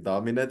sort of like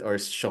dominant or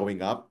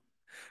showing up,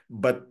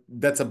 but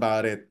that's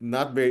about it.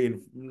 Not very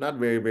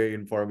very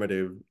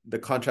informative. The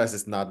contrast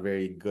is not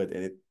very good,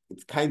 and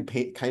it's kind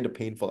of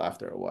painful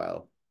after a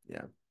while.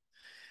 Yeah,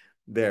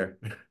 there.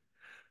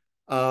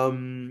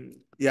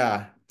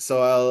 Yeah.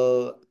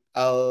 So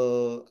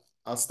I'll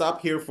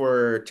stop here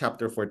for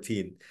chapter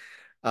 14.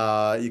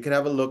 You can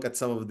have a look at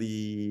some of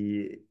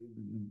the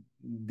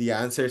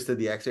answers to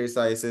the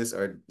exercises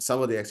or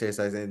some of the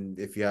exercises, and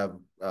if you have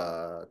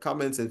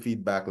comments and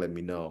feedback, let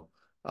me know.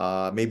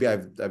 Maybe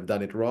I've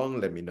done it wrong,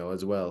 let me know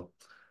as well.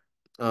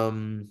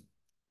 Um,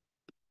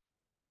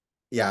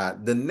 yeah,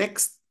 the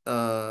next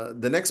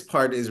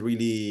part is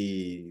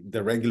really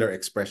the regular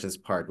expressions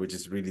part, which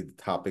is really the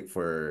topic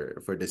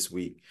for this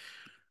week.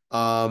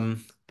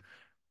 Um,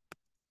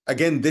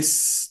 Again,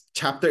 this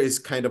chapter is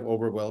kind of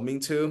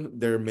overwhelming too.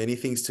 There are many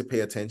things to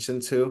pay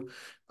attention to.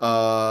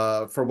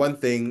 For one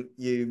thing,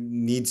 you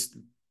need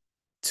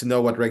to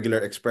know what regular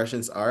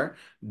expressions are.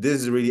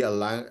 This is really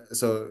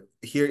so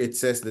here it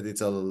says that it's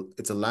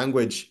a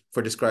language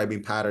for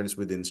describing patterns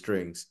within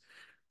strings.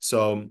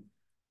 So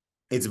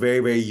it's very,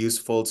 very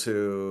useful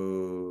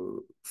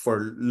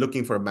for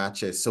looking for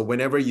matches. So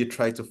whenever you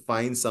try to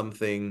find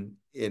something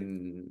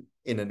in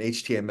an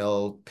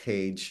HTML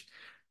page,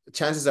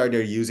 chances are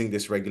they're using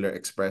these regular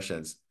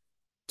expressions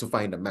to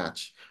find a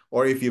match.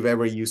 Or if you've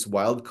ever used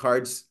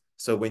wildcards,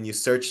 so when you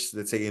search,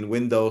 let's say in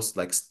Windows,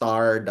 like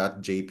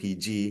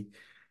star.jpg,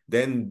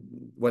 then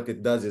what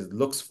it does is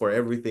looks for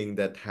everything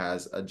that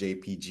has a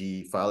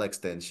JPG file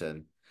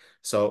extension.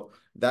 So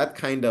that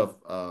kind of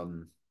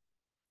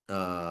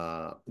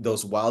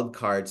those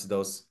wildcards,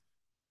 those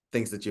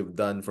things that you've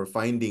done for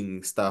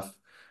finding stuff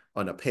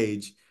on a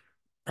page,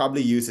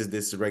 probably uses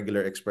this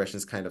regular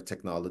expressions kind of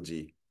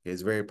technology.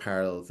 It's very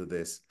parallel to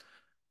this.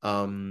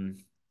 Um,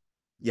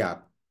 yeah.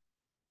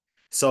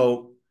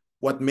 So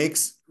what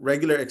makes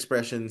regular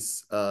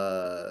expressions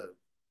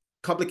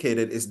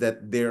complicated is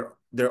that they're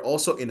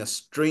also in a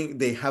string.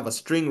 They have a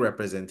string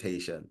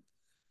representation.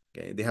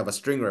 Okay, they have a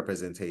string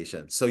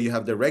representation. So you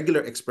have the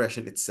regular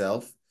expression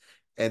itself,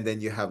 and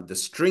then you have the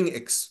string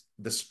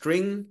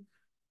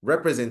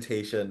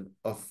representation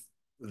of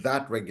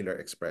that regular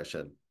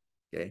expression.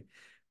 Okay.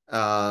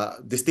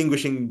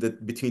 Distinguishing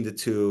between the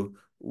two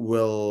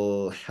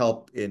will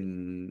help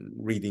in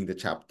reading the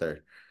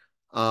chapter.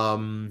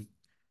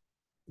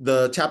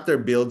 The chapter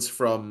builds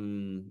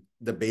from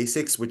the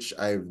basics, which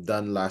I've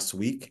done last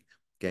week.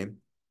 Okay.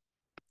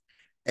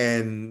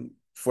 And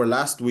for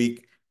last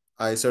week,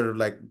 I sort of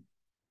like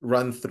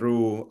run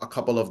through a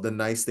couple of the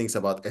nice things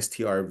about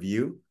STR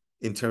View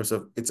in terms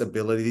of its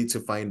ability to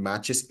find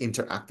matches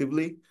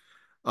interactively.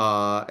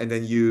 And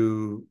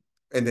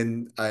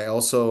then I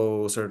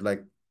also sort of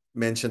like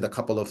mentioned a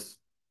couple of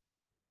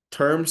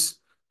terms.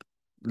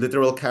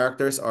 Literal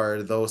characters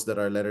are those that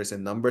are letters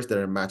and numbers that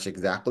are matched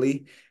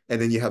exactly.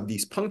 And then you have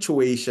these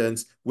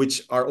punctuations,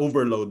 which are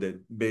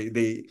overloaded.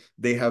 They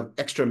have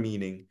extra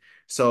meaning.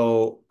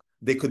 So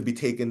they could be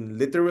taken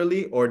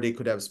literally or they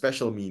could have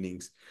special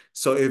meanings.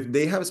 So if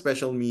they have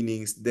special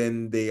meanings,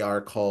 then they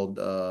are called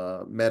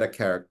meta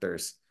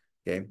characters.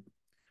 Okay.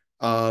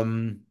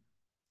 Um,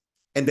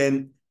 and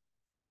then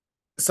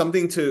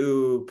something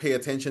to pay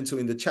attention to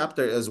in the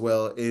chapter as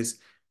well is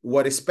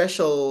what is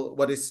special,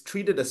 what is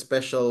treated as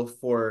special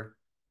for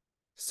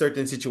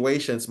certain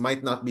situations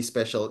might not be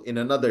special in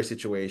another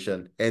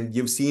situation. And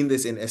you've seen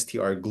this in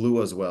STR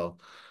glue as well.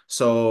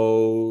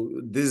 So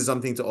this is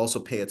something to also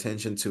pay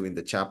attention to in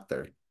the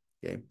chapter.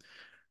 Okay.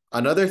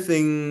 Another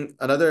thing,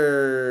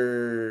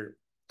 another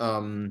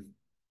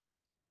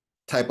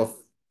type of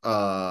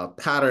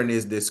pattern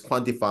is this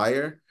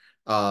quantifier.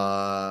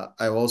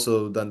 I've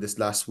also done this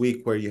last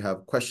week where you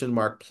have question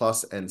mark,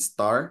 plus, and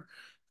star.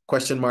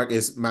 Question mark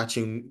is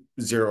matching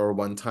 0 or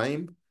 1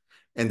 time.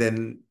 And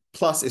then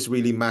plus is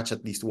really match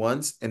at least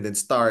once. And then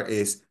star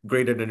is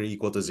greater than or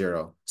equal to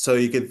 0. So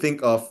you can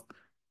think of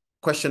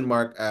question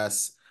mark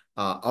as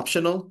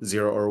optional,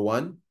 0 or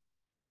 1,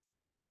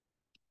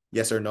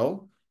 yes or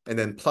no. And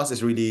then plus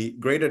is really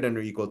greater than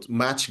or equal to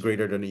match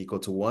greater than or equal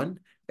to 1.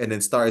 And then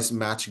star is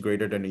match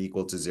greater than or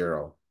equal to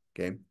 0.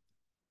 Okay.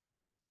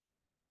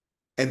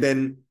 And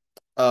then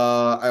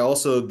I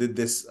also did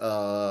this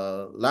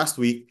last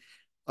week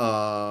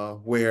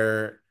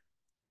where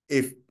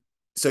if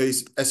so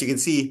as you can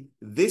see,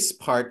 this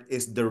part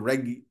is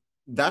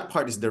that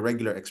part is the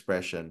regular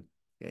expression.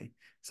 Okay.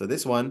 So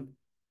this one,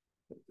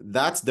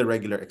 that's the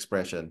regular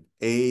expression,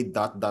 A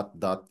dot dot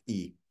dot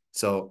E.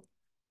 So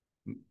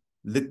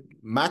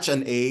match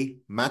an A,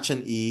 match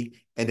an E,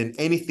 and then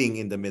anything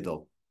in the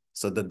middle.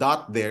 So the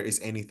dot there is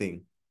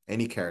anything,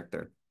 any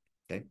character.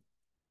 Okay.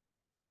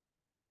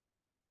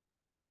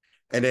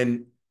 And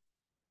then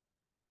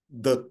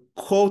the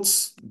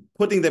quotes,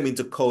 putting them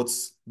into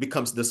quotes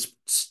becomes the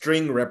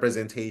string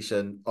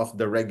representation of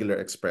the regular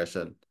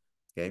expression.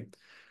 Okay.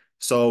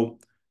 So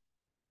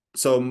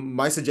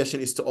my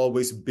suggestion is to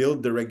always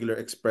build the regular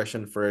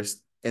expression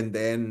first and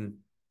then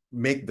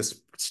make the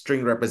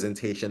string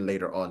representation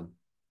later on.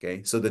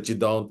 Okay. So that you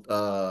don't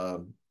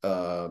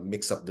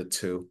mix up the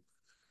two.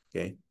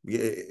 Okay.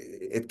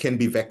 It can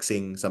be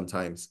vexing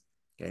sometimes.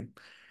 Okay.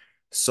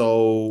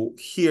 So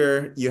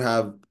here you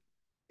have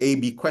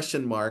AB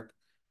question mark.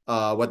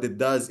 What it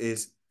does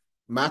is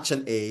match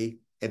an A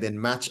and then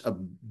match a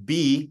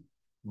B,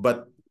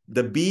 but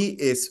the B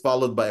is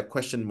followed by a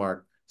question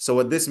mark. So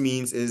what this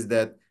means is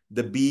that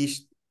the B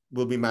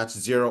will be matched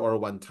 0 or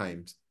 1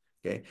 times.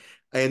 Okay.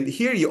 And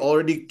here you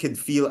already can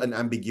feel an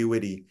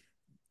ambiguity.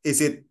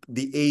 Is it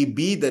the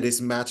AB that is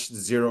matched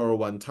 0 or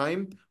 1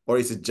 time, or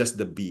is it just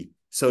the B?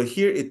 So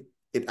here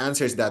it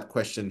answers that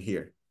question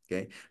here.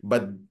 Okay.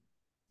 But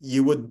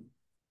you would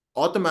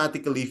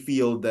automatically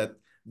feel that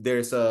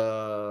there's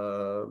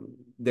a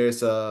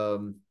there's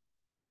a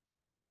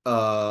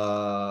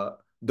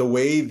the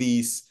way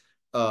these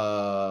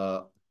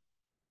the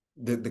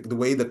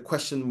way the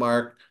question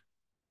mark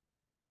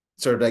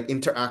sort of like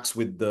interacts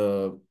with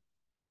the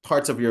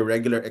parts of your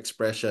regular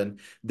expression,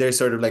 there's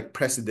sort of like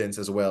precedence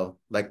as well.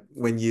 Like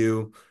when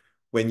you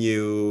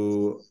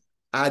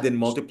add and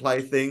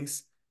multiply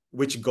things,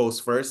 which goes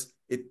first,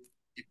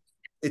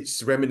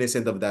 it's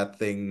reminiscent of that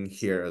thing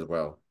here as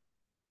well.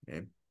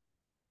 Okay.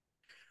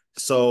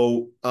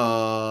 So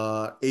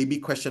AB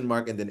question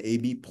mark and then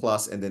AB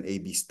plus and then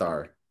AB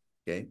star.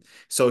 Okay.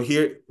 So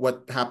here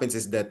what happens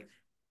is that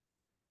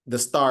the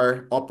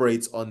star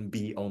operates on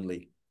B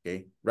only,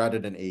 okay, rather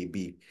than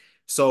AB.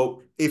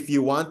 So if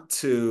you want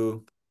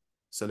to,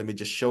 so let me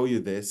just show you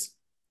this.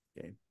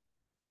 Okay.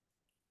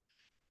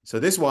 So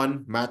this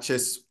one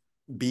matches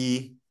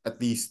B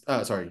at least,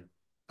 0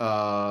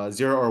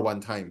 or 1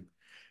 time.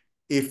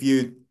 If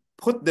you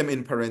put them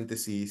in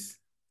parentheses,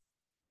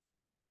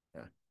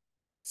 yeah,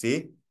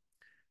 see?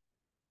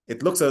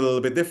 It looks a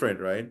little bit different,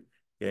 right?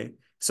 Okay.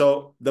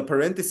 So the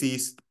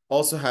parentheses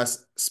also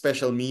has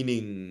special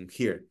meaning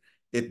here.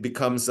 It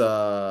becomes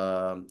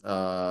a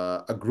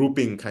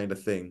grouping kind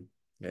of thing.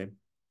 Okay.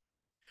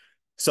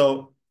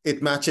 So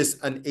it matches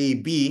an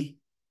AB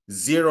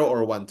 0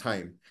 or 1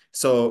 time.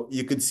 So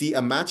you could see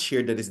a match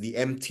here that is the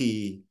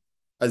empty,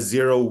 a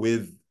 0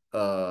 with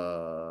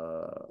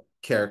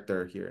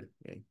character here.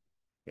 Okay.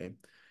 Okay.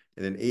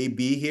 And then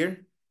AB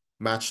here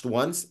matched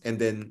once and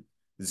then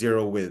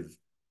 0 with.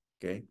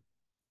 Okay.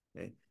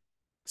 Okay.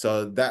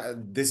 So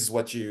this is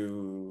what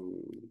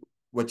you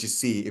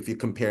see if you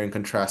compare and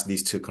contrast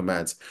these two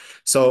commands.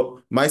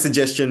 So my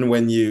suggestion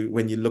when you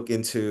look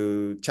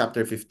into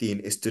chapter 15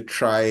 is to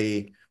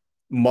try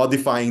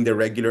modifying the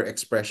regular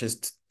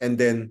expressions and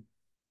then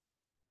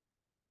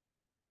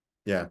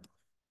yeah,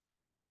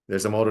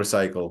 there's a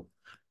motorcycle.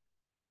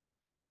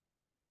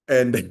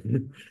 And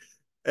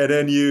and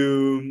then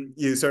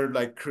you sort of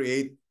like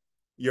create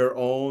your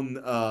own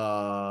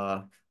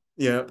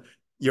you know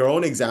your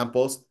own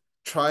examples.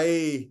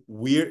 Try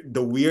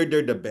the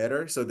weirder the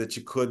better, so that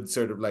you could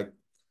sort of like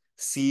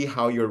see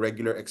how your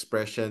regular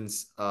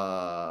expressions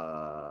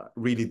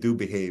really do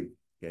behave.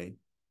 Okay.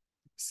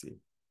 Let's see.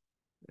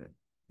 Yeah.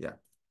 Yeah.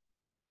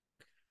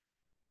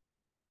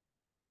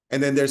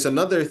 And then there's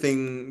another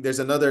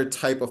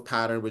type of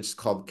pattern which is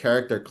called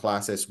character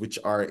classes, which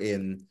are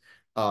in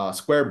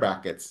square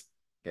brackets.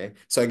 Okay.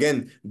 So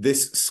again,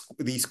 these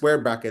square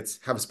brackets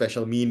have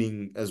special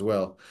meaning as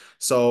well.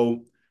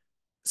 So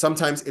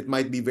sometimes it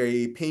might be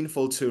very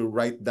painful to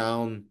write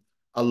down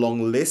a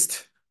long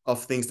list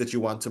of things that you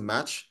want to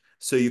match.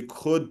 So you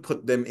could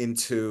put them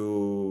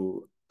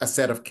into a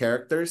set of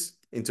characters,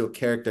 into a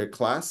character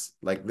class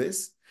like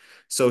this.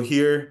 So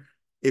here,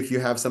 if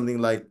you have something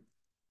like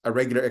a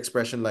regular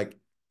expression like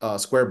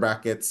square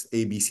brackets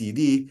A, B, C,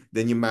 D,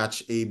 then you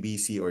match A, B,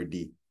 C, or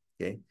D.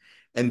 Okay.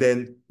 And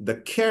then the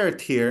caret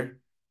here,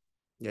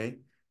 okay,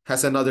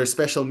 has another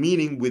special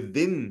meaning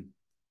within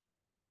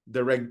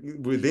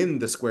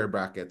the square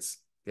brackets.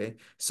 Okay.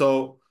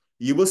 So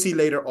you will see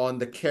later on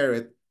the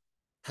caret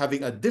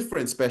having a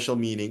different special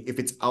meaning if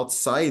it's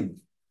outside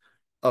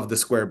of the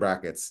square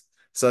brackets.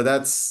 So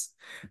that's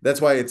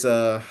why it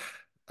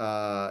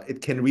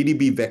can really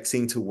be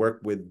vexing to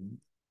work with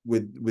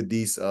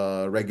these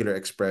regular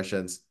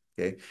expressions.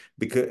 Okay.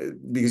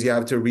 Because you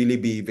have to really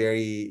be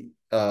very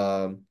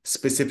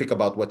specific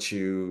about what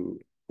you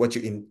want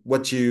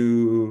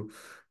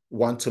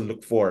to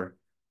look for.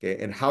 Okay.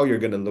 And how you're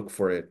going to look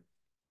for it.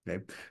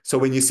 Okay. So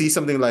when you see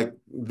something like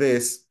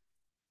this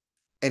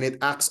and it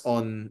acts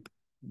on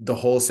the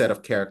whole set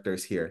of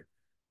characters here.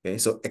 Okay.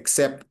 So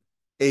except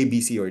A,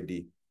 B, C, or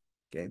D.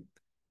 Okay.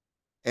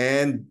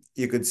 And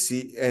you could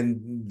see,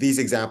 and these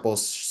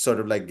examples sort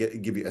of like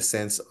give you a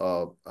sense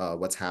of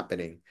what's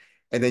happening.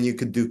 And then you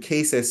could do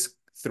cases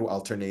through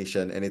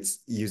alternation, and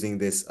it's using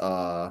this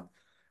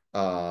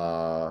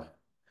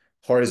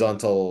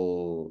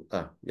horizontal,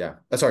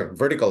 sorry,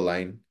 vertical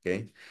line.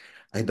 Okay.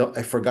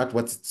 I forgot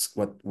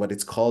what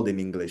it's called in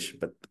English,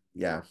 but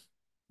yeah,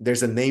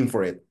 there's a name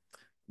for it,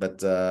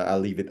 but I'll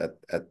leave it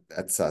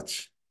at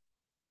such.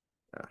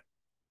 Uh,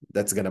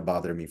 that's gonna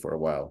bother me for a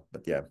while,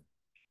 but yeah.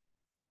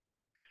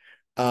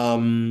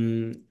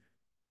 Um,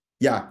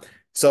 yeah.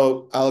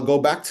 So I'll go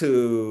back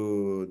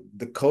to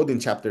the code in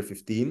chapter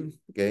 15,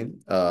 okay?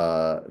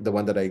 The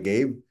one that I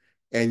gave,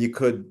 and you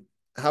could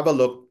have a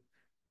look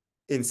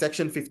in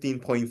section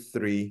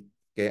 15.3,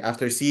 okay,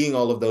 after seeing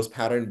all of those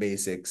pattern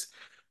basics,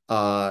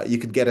 you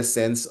could get a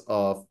sense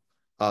of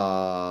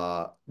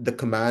the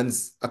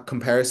commands, a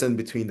comparison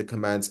between the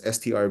commands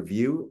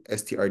strview,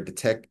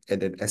 strdetect,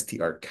 and then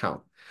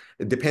strcount.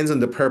 It depends on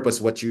the purpose,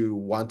 what you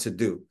want to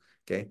do.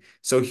 Okay.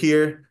 So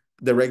here,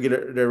 the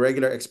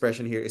regular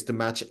expression here is to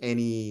match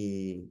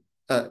a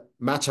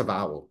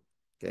vowel.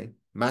 Okay.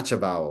 Match a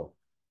vowel.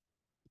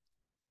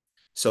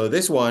 So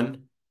this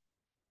one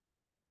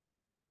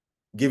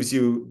gives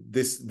you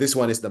this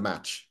one is the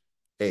match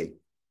A,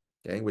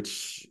 okay,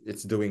 which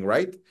it's doing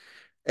right.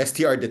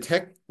 str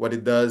detect, what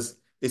it does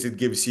is it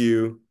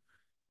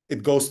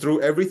goes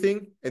through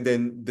everything and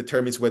then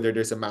determines whether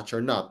there's a match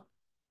or not,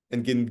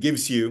 and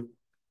gives you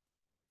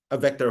a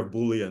vector of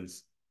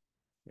booleans.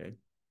 Okay.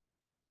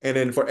 And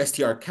then for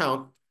str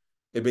count,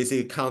 it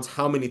basically counts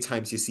how many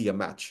times you see a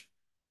match.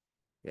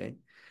 Okay.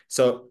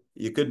 So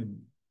you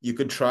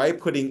could try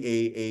putting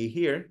a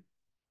here,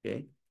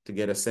 okay, to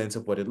get a sense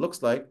of what it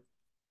looks like.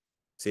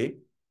 See?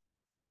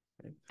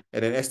 Okay.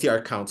 And then str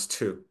counts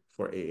 2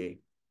 for AA.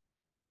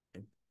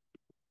 Okay.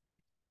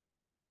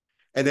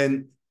 And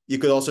then you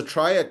could also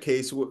try a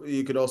case.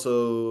 You could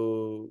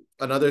also,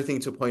 another thing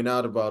to point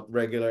out about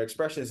regular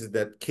expressions is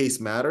that case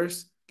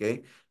matters,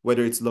 okay,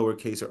 whether it's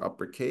lowercase or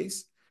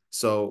uppercase.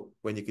 So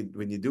when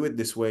you do it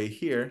this way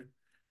here,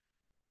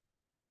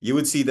 you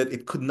would see that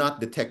it could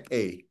not detect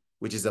A,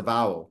 which is a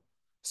vowel.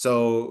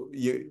 So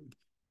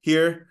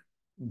here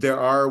there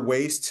are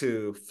ways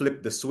to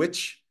flip the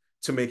switch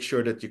to make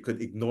sure that you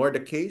could ignore the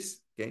case,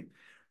 okay?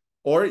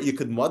 Or you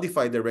could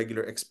modify the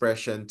regular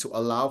expression to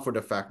allow for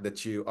the fact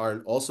that you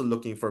are also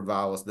looking for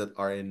vowels that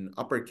are in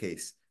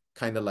uppercase,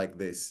 kind of like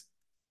this.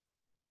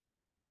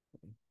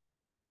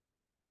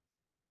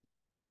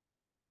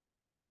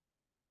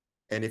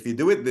 And if you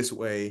do it this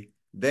way,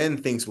 then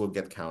things will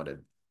get counted.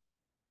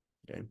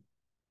 Okay.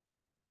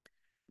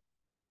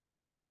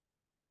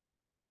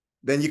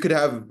 Then you could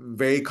have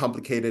very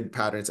complicated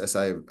patterns, as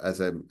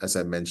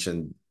I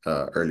mentioned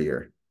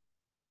earlier.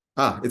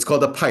 It's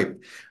called a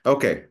pipe.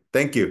 Okay,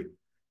 thank you.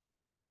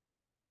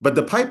 But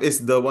the pipe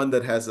is the one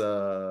that has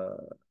a,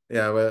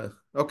 yeah, well,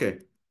 okay.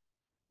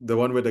 The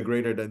one with the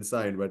greater than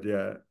sign, but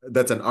yeah,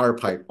 that's an R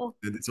pipe. Oh,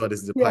 This one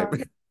is the yeah.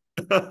 pipe.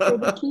 For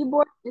the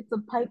keyboard, it's a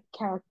pipe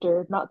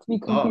character, not to be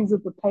confused Oh,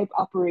 with the pipe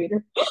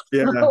operator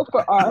yeah.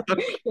 for R.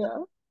 Yeah.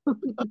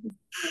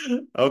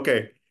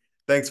 Okay.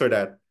 Thanks for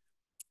that.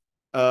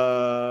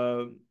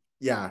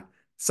 Yeah.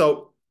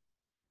 So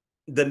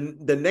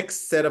the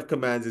next set of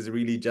commands is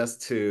really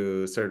just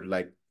to sort of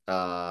like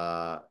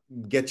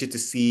get you to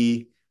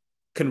see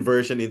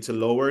conversion into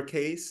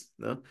lowercase.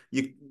 No,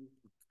 you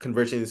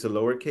conversion into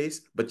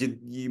lowercase, but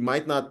you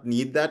might not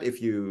need that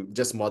if you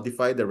just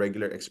modify the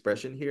regular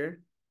expression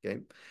here.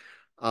 Okay.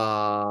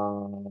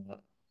 Uh,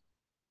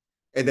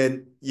 and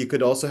then you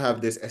could also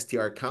have this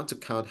str count to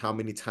count how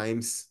many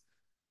times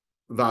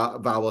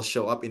vowels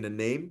show up in a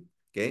name,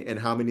 okay, and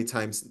how many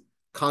times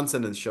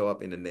consonants show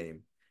up in a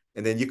name.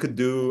 And then you could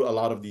do a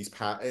lot of these,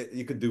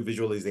 you could do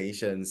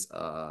visualizations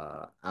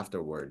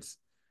afterwards.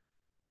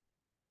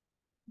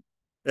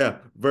 Yeah,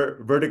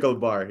 vertical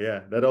bar.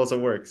 Yeah, that also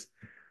works.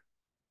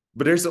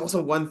 But there's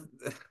also one,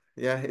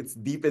 yeah, it's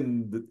deep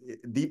in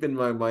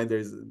my mind.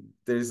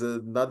 There's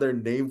another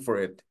name for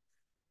it.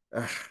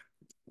 Uh,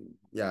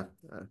 yeah,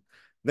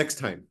 next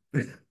time.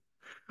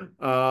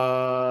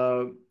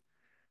 uh,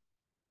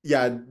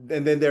 yeah,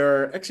 and then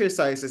there are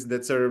exercises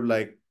that sort of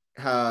like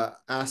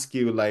ask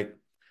you like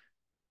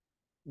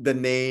the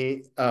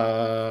name.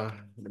 Let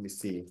me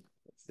see.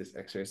 What's this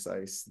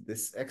exercise?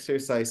 This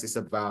exercise is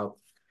about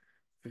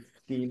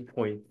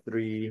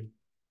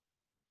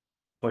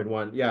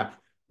 15.3.1. Yeah.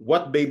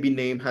 What baby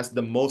name has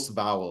the most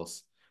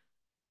vowels?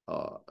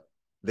 Uh,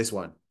 this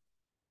one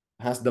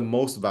has the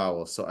most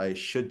vowels. So I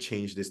should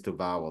change this to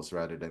vowels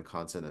rather than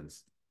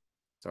consonants.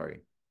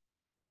 Sorry.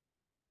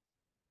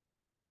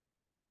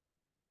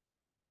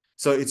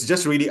 So it's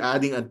just really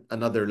adding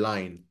another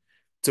line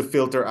to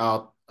filter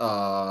out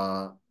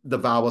the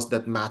vowels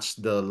that match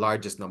the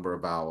largest number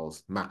of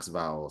vowels, max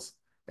vowels.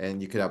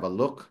 And you could have a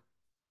look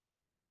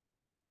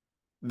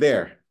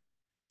there.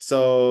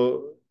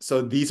 So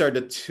these are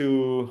the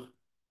two,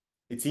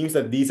 it seems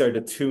that these are the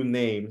two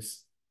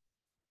names.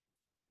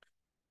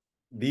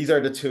 These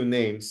are the two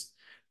names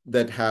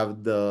that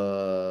have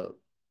the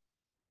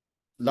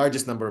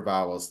largest number of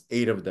vowels,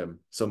 8 of them.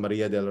 So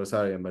Maria del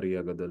Rosario and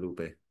Maria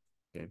Guadalupe.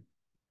 Okay.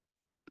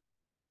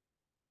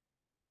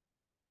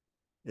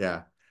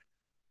 Yeah.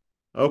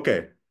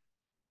 Okay.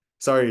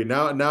 Sorry,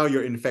 now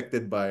you're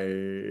infected by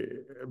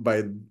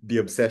the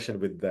obsession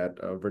with that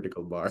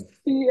vertical bar.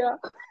 Yeah.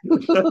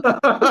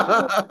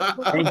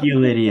 Thank you,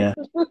 Lydia.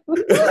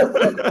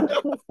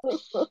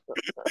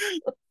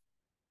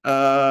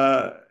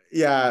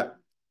 Yeah,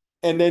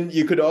 and then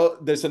you could all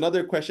there's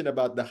another question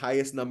about the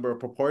highest number of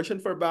proportion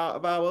for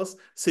vowels.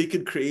 So you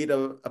could create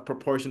a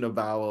proportion of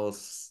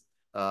vowels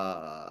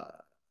uh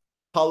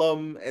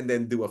column and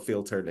then do a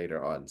filter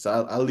later on.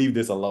 So I'll leave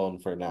this alone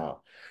for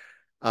now.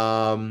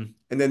 And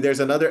then there's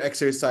another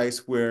exercise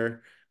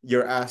where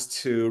you're asked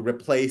to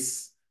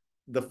replace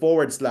the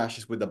forward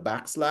slashes with a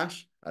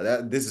backslash.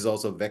 This is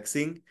also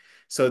vexing.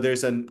 So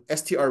there's an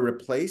str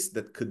replace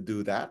that could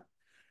do that.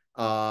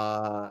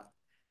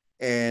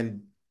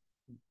 And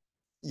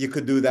you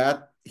could do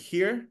that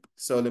here.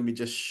 So let me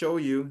just show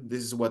you.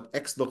 This is what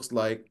X looks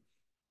like.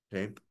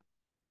 Okay.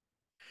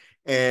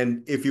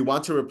 And if you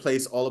want to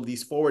replace all of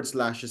these forward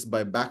slashes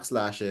by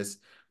backslashes,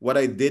 what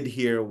I did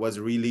here was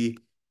really,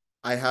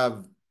 I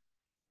have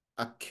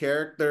I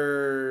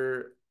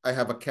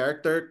have a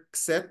character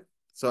set.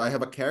 So I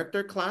have a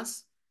character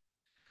class.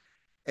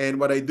 And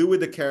what I do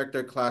with the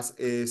character class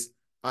is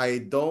I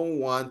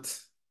don't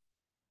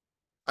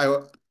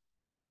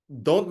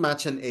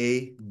match an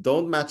A,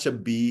 don't match a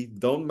B,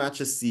 don't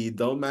match a C,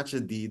 don't match a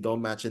D,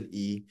 don't match an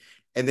E.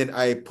 And then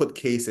I put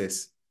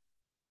cases.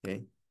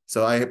 Okay.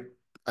 So I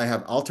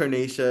have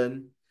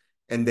alternation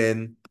and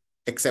then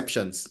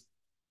exceptions.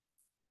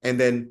 And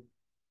then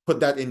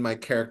put that in my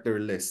character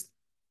list.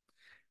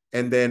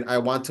 And then I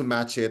want to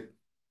match it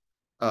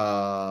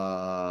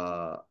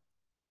uh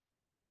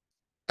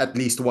at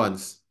least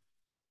once.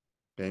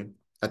 Okay.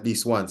 At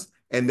least once.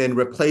 And then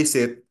replace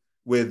it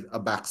with a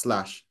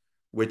backslash,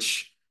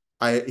 which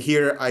I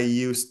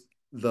used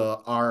the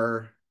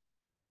R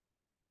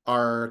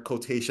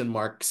quotation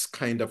marks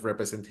kind of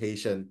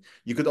representation.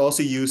 You could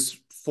also use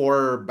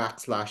 4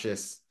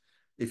 backslashes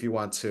if you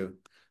want to.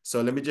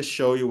 So let me just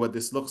show you what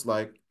this looks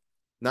like.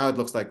 Now it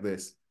looks like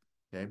this.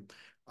 Okay.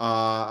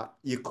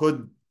 You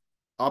could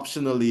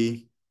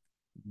optionally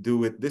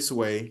do it this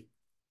way.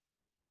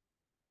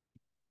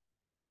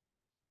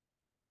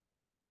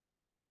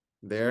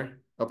 There.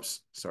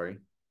 Oops, sorry.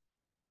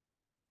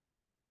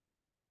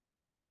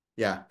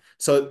 Yeah.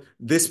 So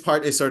this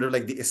part is sort of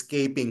like the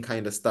escaping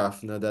kind of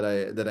stuff,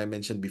 that I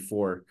mentioned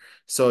before.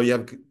 So you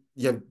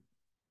have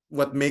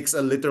what makes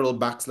a literal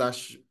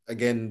backslash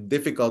again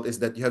difficult is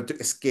that you have to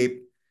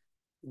escape.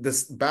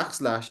 This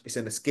backslash is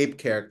an escape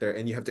character,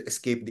 and you have to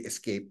escape the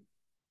escape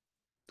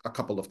a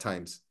couple of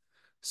times.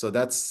 So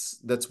that's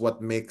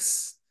what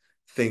makes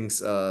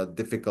things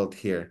difficult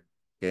here.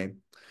 Okay.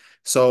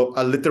 So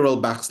a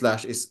literal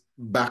backslash is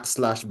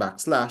backslash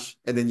backslash,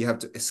 and then you have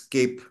to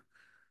escape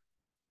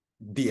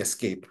the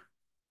escape.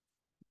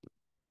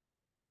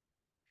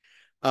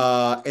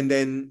 And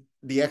then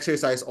the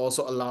exercise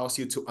also allows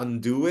you to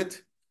undo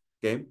it.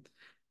 Okay.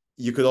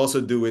 You could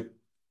also do it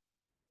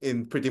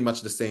in pretty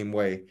much the same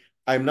way.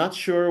 I'm not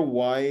sure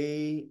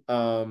why.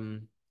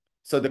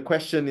 So the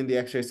question in the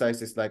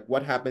exercise is like,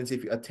 what happens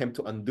if you attempt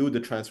to undo the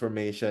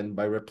transformation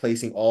by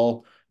replacing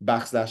all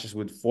backslashes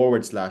with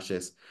forward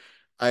slashes?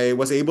 I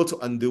was able to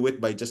undo it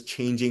by just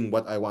changing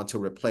what I want to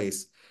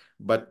replace,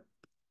 but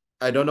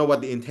I don't know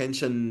what the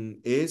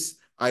intention is.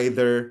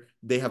 Either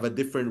they have a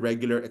different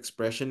regular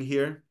expression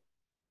here,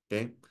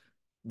 okay?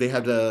 They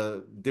have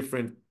a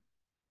different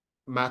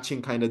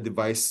matching kind of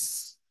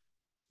device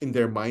in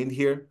their mind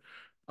here.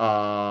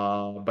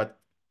 But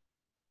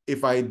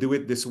if I do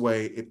it this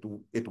way,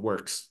 it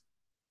works.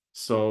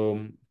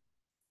 So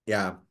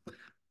yeah.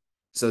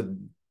 So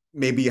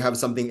maybe you have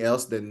something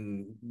else,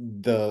 then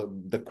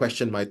the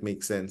question might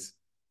make sense.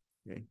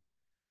 Okay.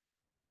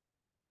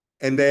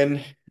 And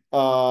then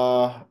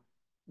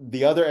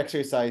the other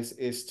exercise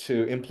is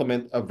to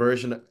implement a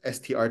version of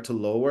str to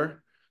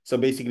lower. So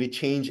basically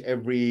change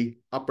every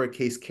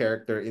uppercase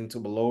character into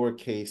a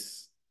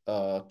lowercase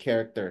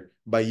character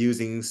by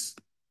using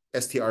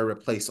str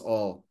replace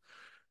all.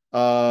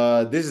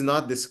 This is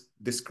not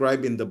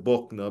described in the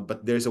book, no,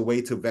 but there's a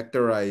way to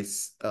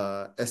vectorize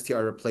str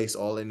replace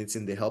all, and it's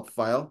in the help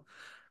file.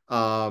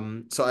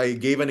 So I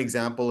gave an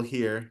example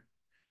here,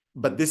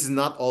 but this is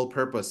not all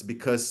purpose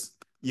because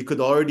you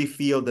could already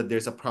feel that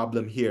there's a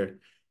problem here.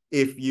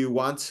 If you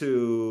want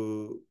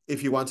to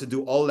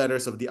do all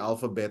letters of the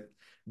alphabet,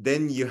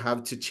 then you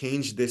have to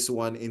change this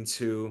one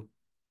into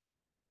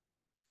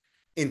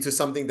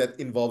something that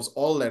involves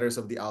all letters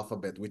of the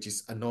alphabet, which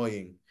is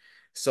annoying.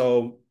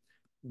 So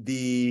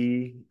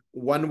the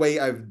one way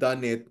I've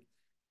done it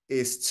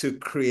is to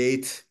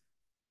create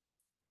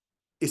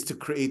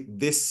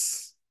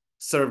this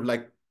sort of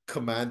like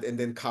command and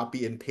then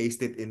copy and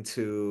paste it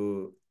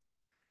into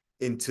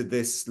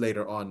this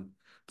later on.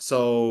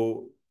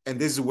 So, and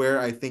this is where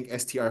I think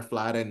str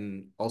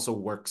flatten also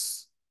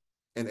works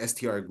and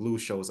str glue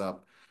shows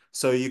up.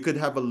 So you could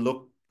have a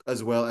look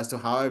as well as to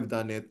how I've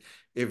done it.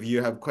 If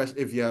you have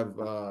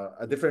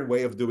a different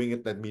way of doing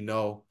it, let me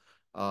know.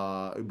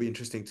 It'd be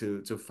interesting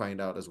to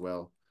find out as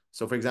well.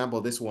 So for example,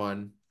 this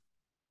one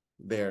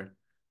there.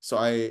 So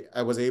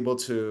I was able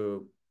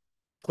to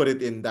put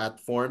it in that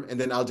form, and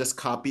then I'll just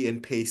copy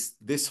and paste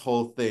this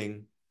whole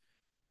thing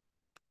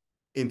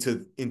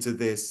into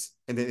this,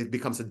 and then it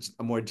becomes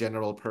a more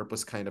general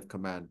purpose kind of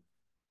command.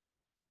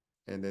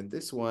 And then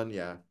this one,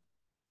 yeah,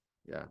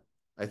 yeah.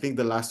 I think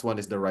the last one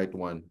is the right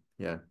one.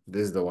 Yeah,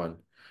 this is the one.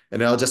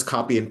 And I'll just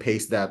copy and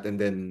paste that, and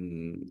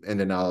then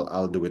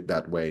I'll do it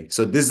that way.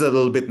 So this is a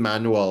little bit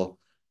manual.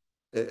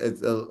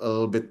 It's a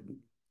little bit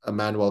a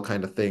manual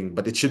kind of thing,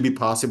 but it should be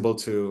possible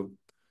to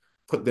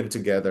put them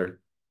together.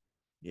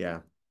 Yeah.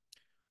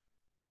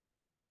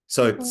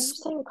 So When you're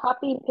it's saying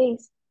copy and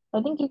paste,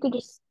 I think you could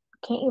just,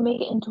 can't you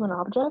make it into an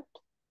object?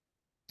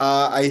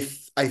 I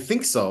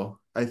think so.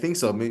 I think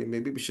so.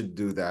 Maybe we should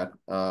do that.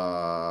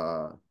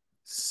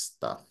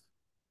 Stuff,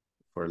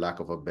 for lack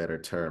of a better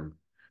term.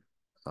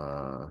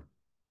 Uh,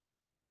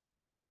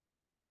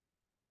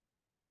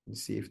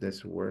 let's see if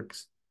this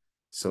works.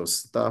 So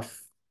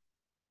stuff.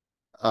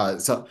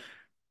 So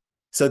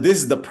this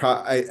is the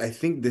I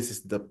think this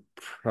is the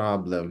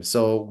problem.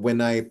 So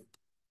when I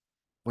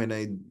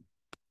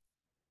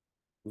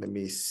let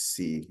me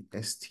see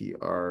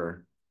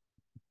str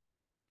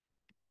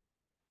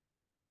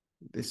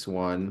this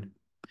one.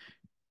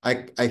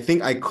 I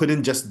think I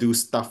couldn't just do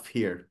stuff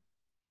here.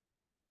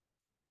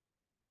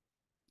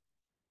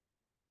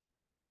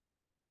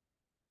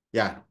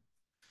 Yeah.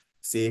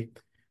 See?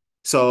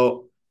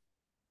 So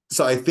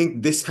I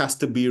think this has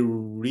to be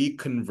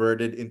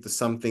reconverted into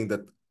something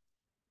that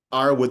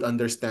R would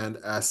understand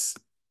as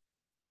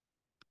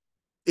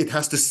it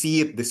has to see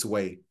it this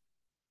way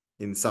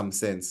in some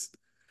sense.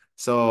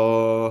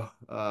 So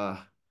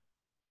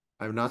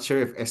I'm not sure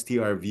if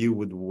str view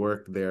would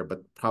work there,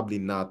 but probably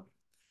not.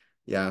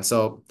 Yeah,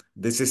 so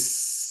this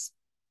is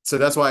so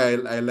that's why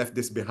I left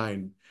this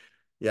behind.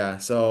 Yeah,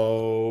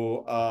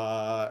 so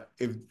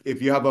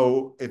if you have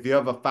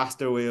a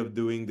faster way of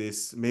doing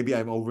this, maybe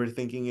I'm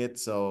overthinking it.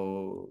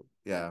 So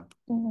yeah.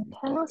 Ken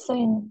was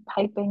saying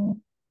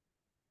piping.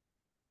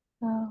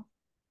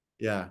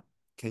 Yeah.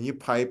 Can you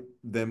pipe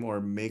them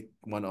or make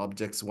one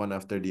objects one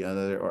after the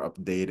other or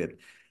update it?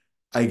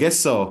 I guess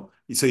so.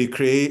 So you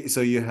create,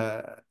 so you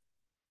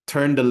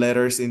turn the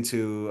letters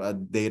into a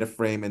data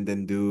frame and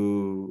then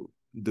do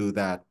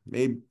that.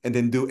 Maybe and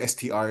then do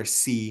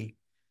strc.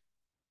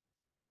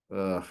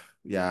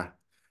 Yeah.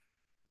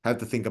 Have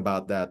to think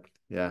about that.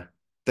 Yeah.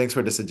 Thanks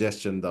for the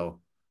suggestion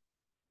though.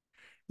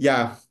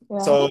 Yeah. Yeah,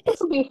 I So think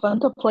this will be fun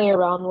to play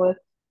around with,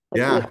 like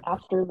yeah.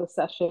 after the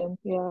session.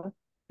 Yeah,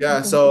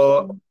 Yeah. sounds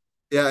So interesting.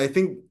 yeah,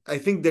 I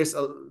think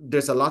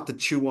there's a lot to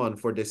chew on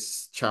for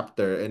this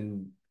chapter,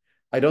 and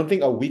I don't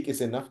think a week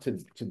is enough to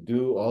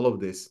do all of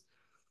this.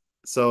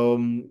 So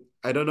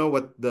I don't know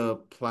what the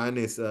plan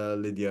is,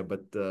 Lydia,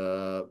 but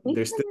We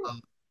there's still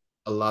can,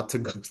 a lot to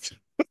go through.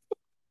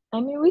 I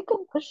mean, we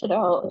can push it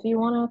out if you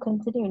want to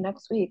continue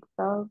next week.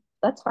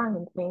 That's fine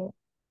with me.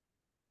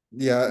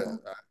 Yeah,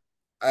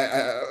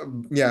 Yeah.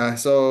 yeah.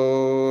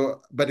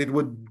 So, but it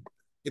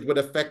would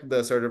affect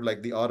the sort of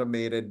like the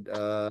automated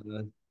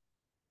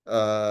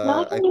No,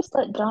 I I can just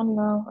let John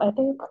know. I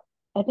think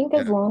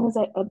yeah, as long as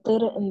I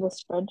update it in the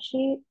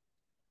spreadsheet,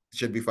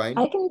 should be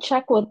I fine. can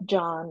check with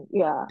John.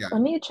 Yeah, Yeah,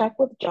 let me check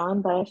with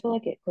John, but I feel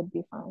like it could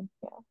be fine.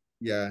 Yeah.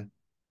 yeah.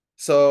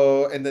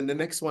 So, and then the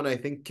next one, I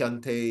think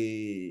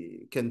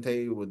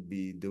Kente would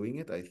be doing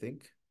it, I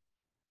think.